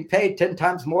was getting paid 10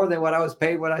 times more than what I was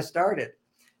paid when I started.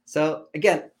 So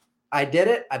again, I did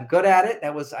it. I'm good at it.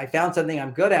 I found something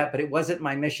I'm good at, but it wasn't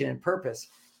my mission and purpose.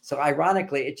 So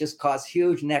ironically, it just caused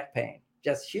huge neck pain,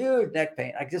 just huge neck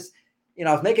pain. I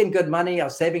was making good money. I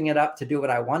was saving it up to do what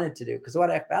I wanted to do. Because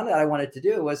what I found out I wanted to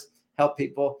do was help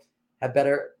people have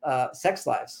better sex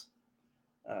lives.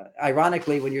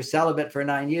 Ironically, when you're celibate for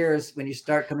 9 years, when you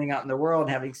start coming out in the world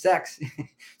and having sex,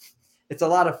 it's a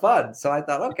lot of fun. So I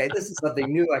thought, okay, this is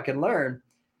something new I can learn.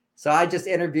 So I just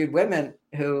interviewed women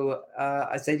who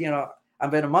I said,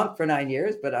 I've been a monk for 9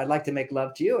 years, but I'd like to make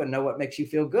love to you and know what makes you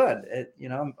feel good. I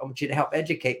want you to help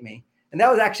educate me. And that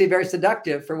was actually very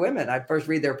seductive for women. I first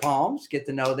read their palms, get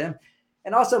to know them.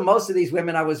 And also most of these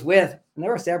women I was with, and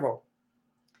there were several,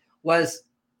 was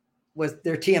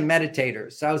their TM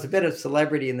meditators. So I was a bit of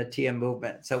celebrity in the TM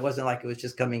movement. So it wasn't like it was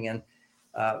just coming in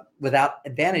without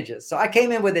advantages. So I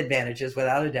came in with advantages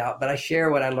without a doubt, but I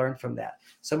share what I learned from that.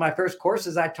 So my first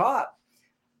courses I taught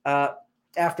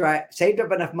after I saved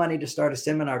up enough money to start a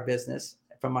seminar business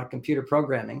from my computer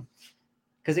programming,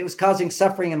 because it was causing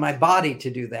suffering in my body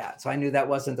to do that. So I knew that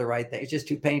wasn't the right thing. It's just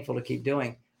too painful to keep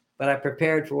doing. But I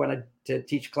prepared for to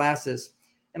teach classes.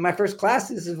 And my first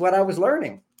classes is what I was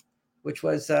learning, which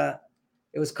was,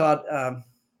 it was called,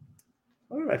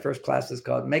 what were my first classes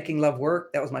called? Making Love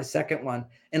Work. That was my second one.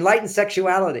 Enlightened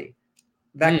Sexuality.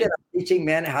 Back then, I was teaching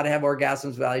men how to have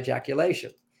orgasms without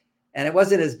ejaculation. And it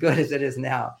wasn't as good as it is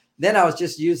now. Then I was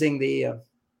just using the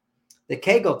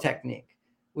Kegel technique,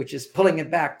 which is pulling it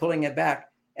back.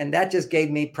 And that just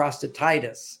gave me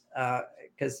prostatitis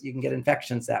because you can get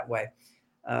infections that way.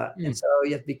 And so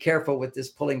you have to be careful with this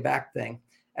pulling back thing,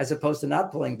 as opposed to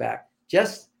not pulling back.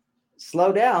 Just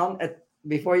slow down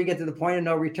before you get to the point of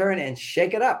no return and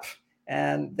shake it up,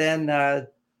 and then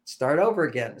start over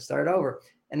again.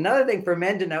 Another thing for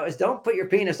men to know is don't put your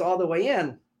penis all the way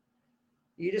in.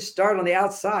 You just start on the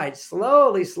outside,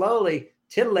 slowly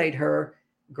titillate her,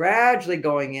 gradually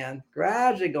going in.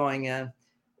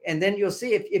 And then you'll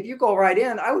see if you go right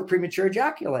in, I would premature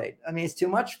ejaculate. I mean, it's too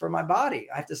much for my body.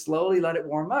 I have to slowly let it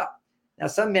warm up. Now,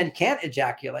 some men can't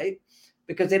ejaculate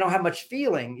because they don't have much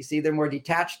feeling. You see, they're more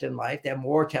detached in life. They have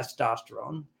more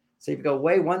testosterone. So if you go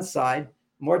way one side,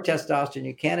 more testosterone,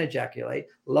 you can't ejaculate.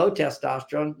 Low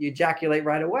testosterone, you ejaculate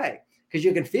right away because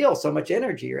you can feel so much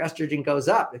energy. Your estrogen goes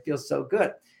up. It feels so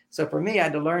good. So for me, I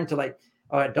had to learn to like,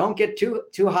 all right, don't get too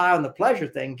high on the pleasure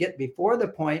thing. Get before the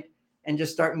point and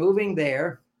just start moving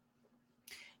there.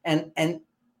 And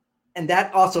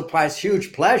that also provides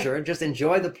huge pleasure. Just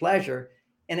enjoy the pleasure.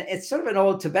 And it's sort of an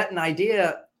old Tibetan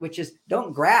idea, which is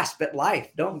don't grasp at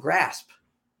life. Don't grasp.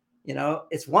 You know,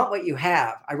 it's want what you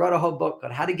have. I wrote a whole book on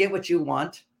how to get what you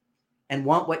want and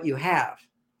want what you have.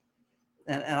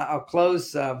 And I'll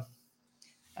close. I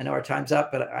know our time's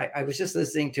up, but I was just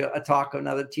listening to a talk of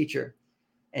another teacher,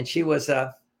 and she was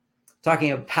talking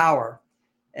of power.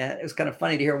 And it was kind of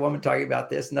funny to hear a woman talking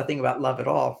about this, nothing about love at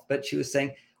all. But she was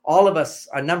saying, all of us,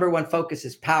 our number one focus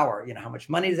is power. You know, how much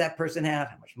money does that person have?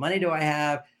 How much money do I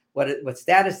have? What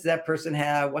status does that person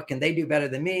have? What can they do better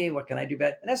than me? What can I do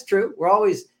better? And that's true. We're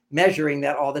always measuring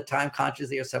that all the time,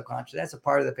 consciously or subconsciously. That's a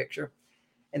part of the picture.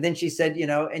 And then she said, you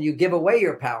know, and you give away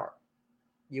your power.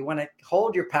 You want to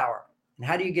hold your power. And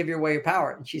how do you give away your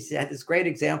power? And she had this great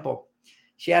example.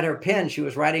 She had her pen she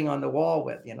was writing on the wall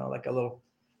with, you know, like a little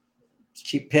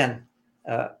cheap pen,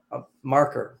 a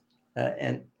marker,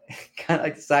 and kind of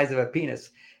like the size of a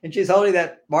penis. And she's holding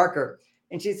that marker.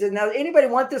 And she said, now, anybody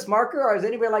want this marker? Or is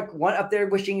anybody like one up there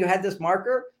wishing you had this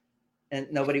marker? And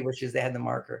nobody wishes they had the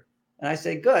marker. And I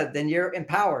say, good, then you're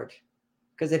empowered.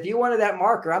 Because if you wanted that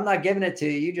marker, I'm not giving it to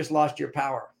you. You just lost your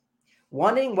power.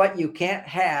 Wanting what you can't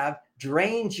have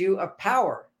drains you of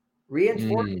power,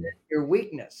 reinforces your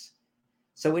weakness.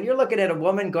 So when you're looking at a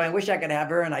woman going, wish I could have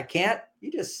her and I can't,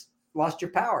 you just lost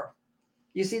your power.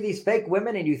 You see these fake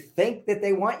women and you think that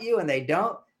they want you and they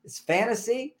don't. It's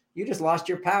fantasy. You just lost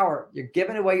your power. You're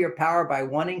giving away your power by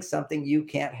wanting something you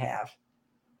can't have,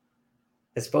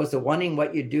 as opposed to wanting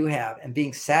what you do have and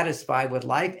being satisfied with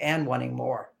life and wanting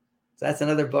more. So that's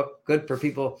another book good for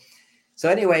people. So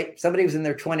anyway, somebody who's in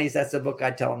their 20s, that's the book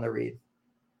I tell them to read.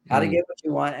 How to get what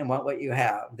you want and want what you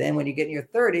have. Then when you get in your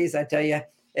 30s, I tell you,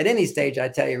 at any stage, I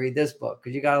tell you, read this book,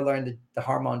 because you got to learn the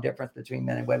hormone difference between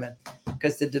men and women.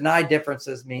 Because to deny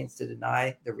differences means to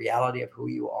deny the reality of who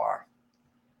you are.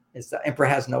 It's the emperor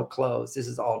has no clothes. This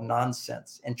is all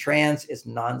nonsense. And trans is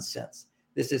nonsense.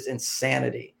 This is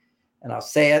insanity. And I'll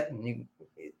say it. And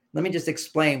let me just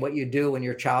explain what you do when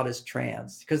your child is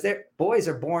trans. Because boys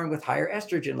are born with higher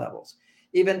estrogen levels.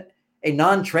 Even a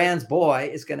non-trans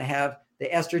boy is going to have the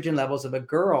estrogen levels of a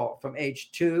girl from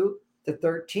age 2 to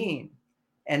 13.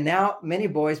 And now many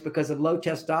boys, because of low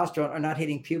testosterone, are not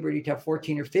hitting puberty till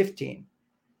 14 or 15.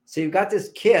 So you've got this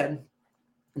kid,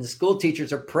 and the school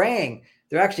teachers are praying.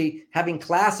 They're actually having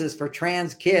classes for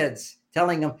trans kids,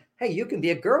 telling them, hey, you can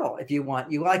be a girl if you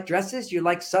want. You like dresses, you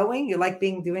like sewing, you like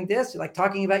doing this, you like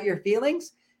talking about your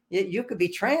feelings. You could be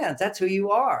trans. That's who you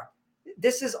are.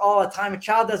 This is all a time a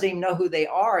child doesn't even know who they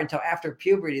are until after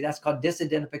puberty. That's called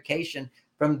disidentification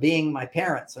from being my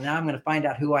parents. So now I'm going to find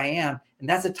out who I am. And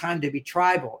that's a time to be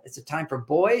tribal. It's a time for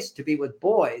boys to be with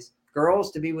boys,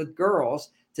 girls to be with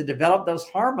girls, to develop those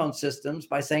hormone systems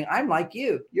by saying, I'm like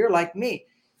you, you're like me.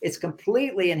 It's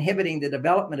completely inhibiting the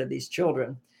development of these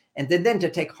children. And then to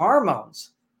take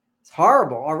hormones, it's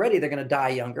horrible. Already they're going to die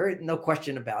younger, no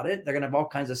question about it. They're going to have all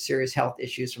kinds of serious health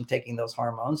issues from taking those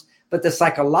hormones. But the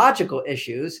psychological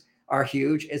issues are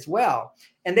huge as well.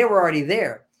 And they were already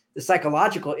there. The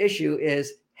psychological issue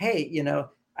is, hey, you know,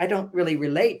 I don't really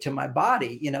relate to my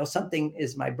body. You know, something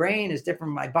is, my brain is different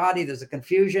from my body. There's a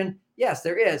confusion. Yes,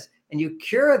 there is. And you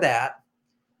cure that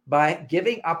by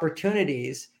giving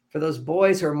opportunities for those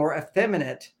boys who are more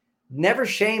effeminate. Never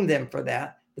shame them for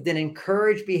that, but then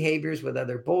encourage behaviors with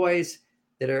other boys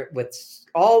that are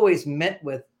always met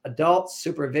with adult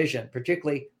supervision,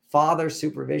 particularly father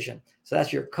supervision. So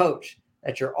that's your coach.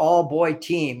 That's your all boy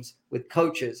teams with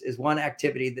coaches is one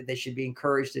activity that they should be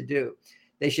encouraged to do.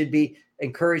 They should be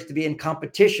encouraged to be in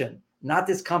competition, not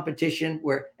this competition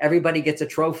where everybody gets a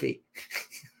trophy.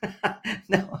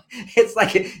 No, it's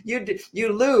like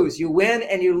you lose, you win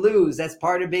and you lose. That's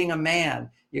part of being a man.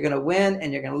 You're going to win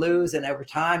and you're going to lose. And over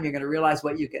time, you're going to realize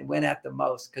what you can win at the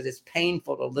most, because it's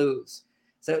painful to lose.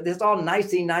 So there's all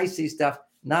nicey stuff,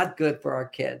 not good for our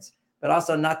kids, but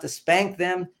also not to spank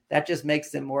them. That just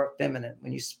makes them more feminine.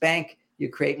 When you spank, you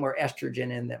create more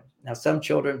estrogen in them. Now, some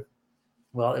children,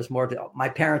 well, there's more to my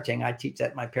parenting. I teach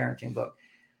that in my parenting book.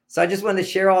 So I just wanted to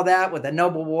share all that with the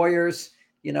Noble Warriors.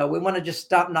 You know, we want to just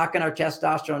stop knocking our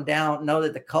testosterone down, know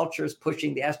that the culture is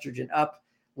pushing the estrogen up.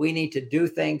 We need to do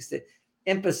things that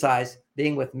emphasize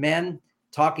being with men,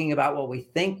 talking about what we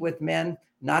think with men,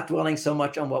 not dwelling so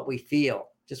much on what we feel.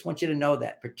 Just want you to know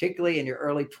that, particularly in your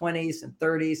early 20s and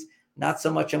 30s, not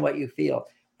so much on what you feel.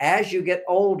 As you get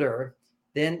older,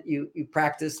 Then you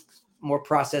practice more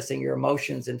processing your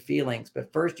emotions and feelings.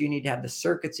 But first, you need to have the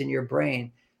circuits in your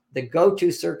brain. The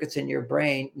go-to circuits in your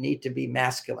brain need to be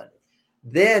masculine.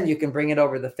 Then you can bring it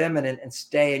over the feminine and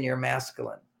stay in your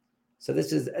masculine. So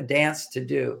this is a dance to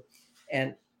do.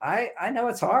 And I know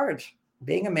it's hard.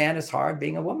 Being a man is hard.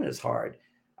 Being a woman is hard.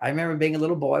 I remember being a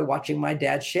little boy watching my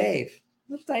dad shave.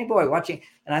 Little tiny boy watching.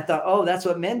 And I thought, oh, that's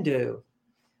what men do.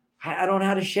 I don't know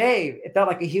how to shave. It felt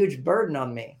like a huge burden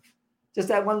on me. Just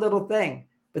that one little thing.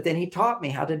 But then he taught me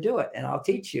how to do it. And I'll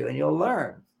teach you and you'll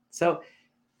learn. So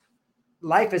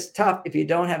life is tough if you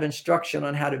don't have instruction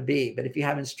on how to be. But if you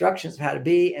have instructions of how to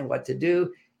be and what to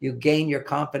do, you gain your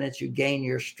confidence, you gain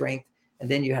your strength, and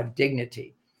then you have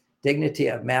dignity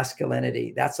of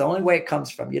masculinity. That's the only way it comes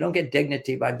from. You don't get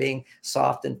dignity by being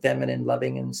soft and feminine,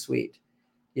 loving and sweet.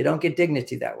 You don't get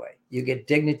dignity that way. You get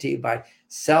dignity by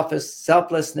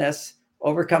selflessness,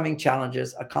 overcoming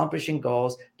challenges, accomplishing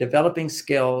goals, developing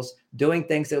skills, doing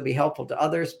things that will be helpful to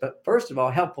others, but first of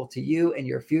all, helpful to you and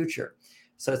your future.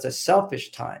 So it's a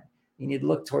selfish time. You need to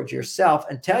look towards yourself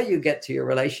until you get to your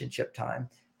relationship time.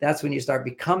 That's when you start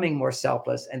becoming more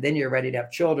selfless. And then you're ready to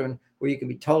have children where you can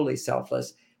be totally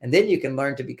selfless. And then you can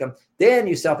learn to become, then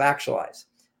you self-actualize.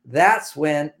 That's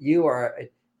when you are,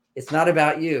 it's not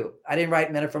about you. I didn't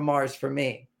write Men Are From Mars for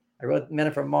me. I wrote Men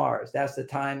Are From Mars. That's the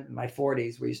time in my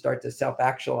 40s where you start to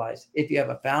self-actualize. If you have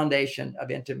a foundation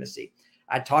of intimacy,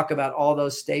 I talk about all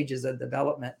those stages of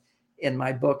development in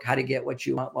my book, How to Get What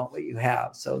You Want What You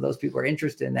Have. So those people are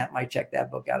interested in that might check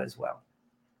that book out as well.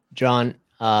 John,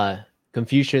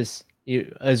 Confucius,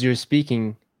 as you're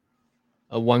speaking,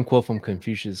 one quote from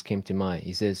Confucius came to mind.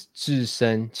 He says, 治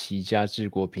身齐家治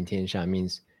国平天下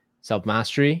means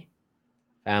self-mastery,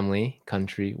 family,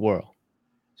 country, world.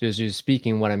 So as you're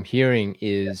speaking, what I'm hearing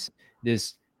is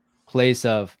this place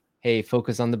of, hey,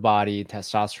 focus on the body,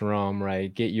 testosterone,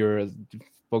 right?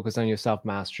 Focus on your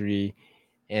self-mastery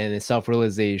and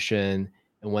self-realization.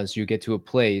 And once you get to a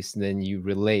place, then you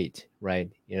relate,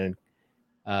 right?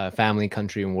 Family,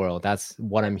 country, and world. That's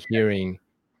what I'm hearing.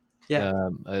 Yeah.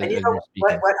 And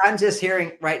what I'm just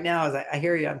hearing right now is I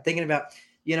hear you. I'm thinking about,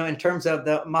 in terms of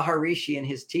the Maharishi and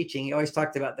his teaching, he always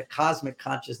talked about the cosmic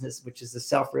consciousness, which is the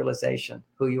self-realization,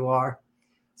 who you are,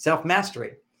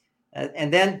 self-mastery,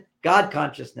 and then God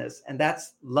consciousness. And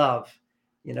that's love,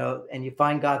 and you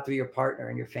find God through your partner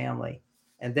and your family.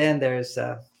 And then there's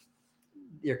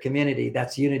your community.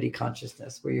 That's unity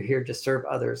consciousness, where you're here to serve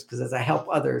others. Because as I help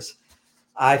others,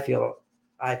 I feel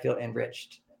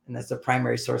enriched. And that's the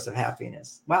primary source of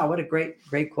happiness. Wow, what a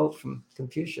great quote from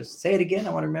Confucius. Say it again.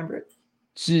 I want to remember it.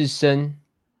 治身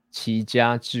齐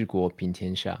家治国平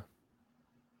天下.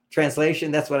 Translation,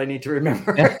 that's what I need to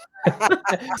remember.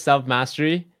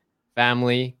 Self-mastery,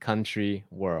 family, country,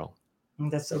 world.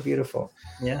 That's so beautiful.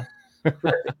 Yeah.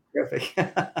 Perfect.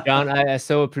 John, I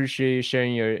so appreciate you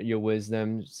sharing your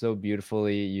wisdom so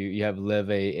beautifully. You have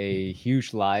lived a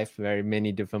huge life, very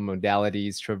many different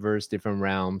modalities, traverse different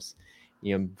realms,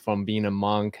 from being a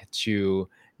monk to,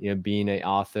 being an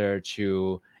author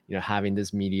to, having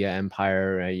this media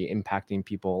empire, impacting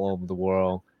people all over the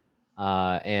world.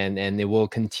 And it will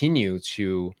continue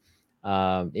to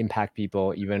impact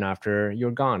people even after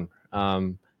you're gone.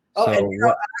 I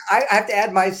have to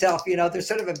add myself, there's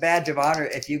sort of a badge of honor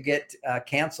if you get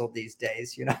canceled these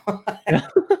days,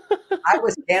 I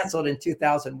was canceled in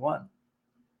 2001.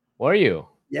 Were you?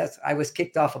 Yes, I was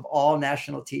kicked off of all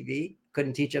national TV.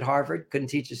 Couldn't teach at Harvard, couldn't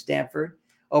teach at Stanford.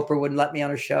 Oprah wouldn't let me on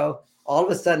her show. All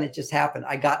of a sudden, it just happened.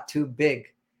 I got too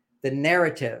big. The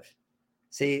narrative.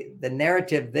 See,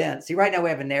 right now we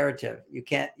have a narrative. You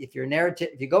can't, if you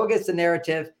go against the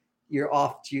narrative, you're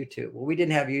off YouTube. Well, we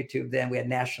didn't have YouTube then. We had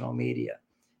national media.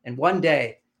 And one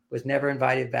day was never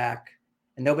invited back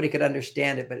and nobody could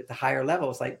understand it. But at the higher level,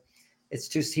 it's like, he's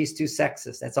too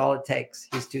sexist. That's all it takes.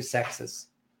 He's too sexist.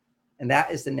 And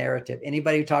that is the narrative.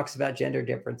 Anybody who talks about gender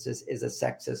differences is a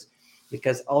sexist,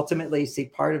 because ultimately, see,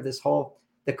 part of this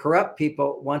the corrupt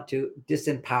people want to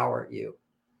disempower you.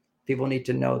 People need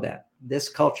to know that. This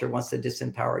culture wants to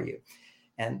disempower you.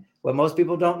 And what most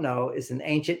people don't know is in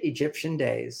ancient Egyptian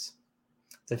days,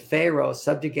 the Pharaoh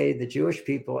subjugated the Jewish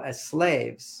people as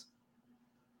slaves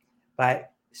by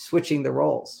switching the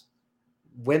roles.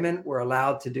 Women were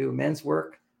allowed to do men's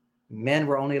work. Men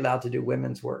were only allowed to do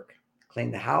women's work. Clean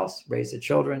the house, raise the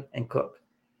children, and cook.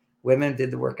 Women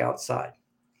did the work outside.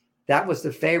 That was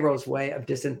the Pharaoh's way of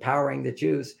disempowering the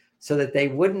Jews so that they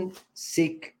wouldn't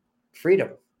seek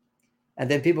freedom.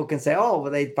 And then people can say, oh, well,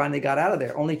 they finally got out of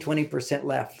there. Only 20%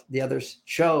 left. The others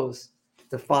chose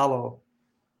to follow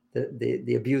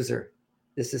the abuser.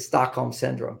 This is Stockholm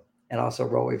Syndrome and also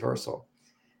role reversal.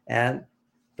 But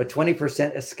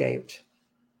 20% escaped.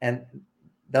 And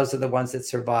those are the ones that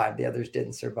survived. The others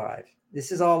didn't survive.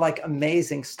 This is all like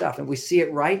amazing stuff. And we see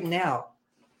it right now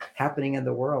happening in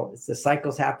the world. It's the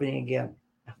cycles happening again.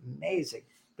 Amazing.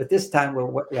 But this time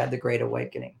we had the Great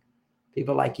Awakening.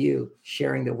 People like you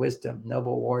sharing the wisdom,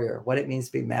 noble warrior, what it means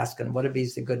to be masculine, what it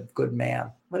means to be good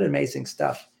man. What amazing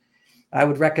stuff. I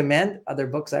would recommend, other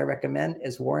books I recommend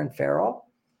is Warren Farrell.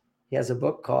 He has a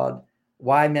book called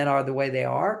Why Men Are the Way They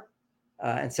Are,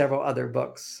 and several other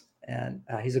books. And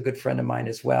he's a good friend of mine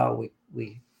as well.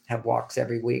 We have walks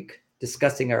every week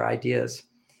discussing our ideas.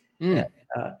 And,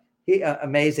 he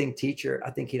amazing teacher.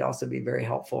 I think he'd also be very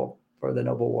helpful for the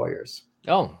noble warriors.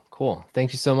 Oh, cool.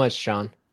 Thank you so much, Sean.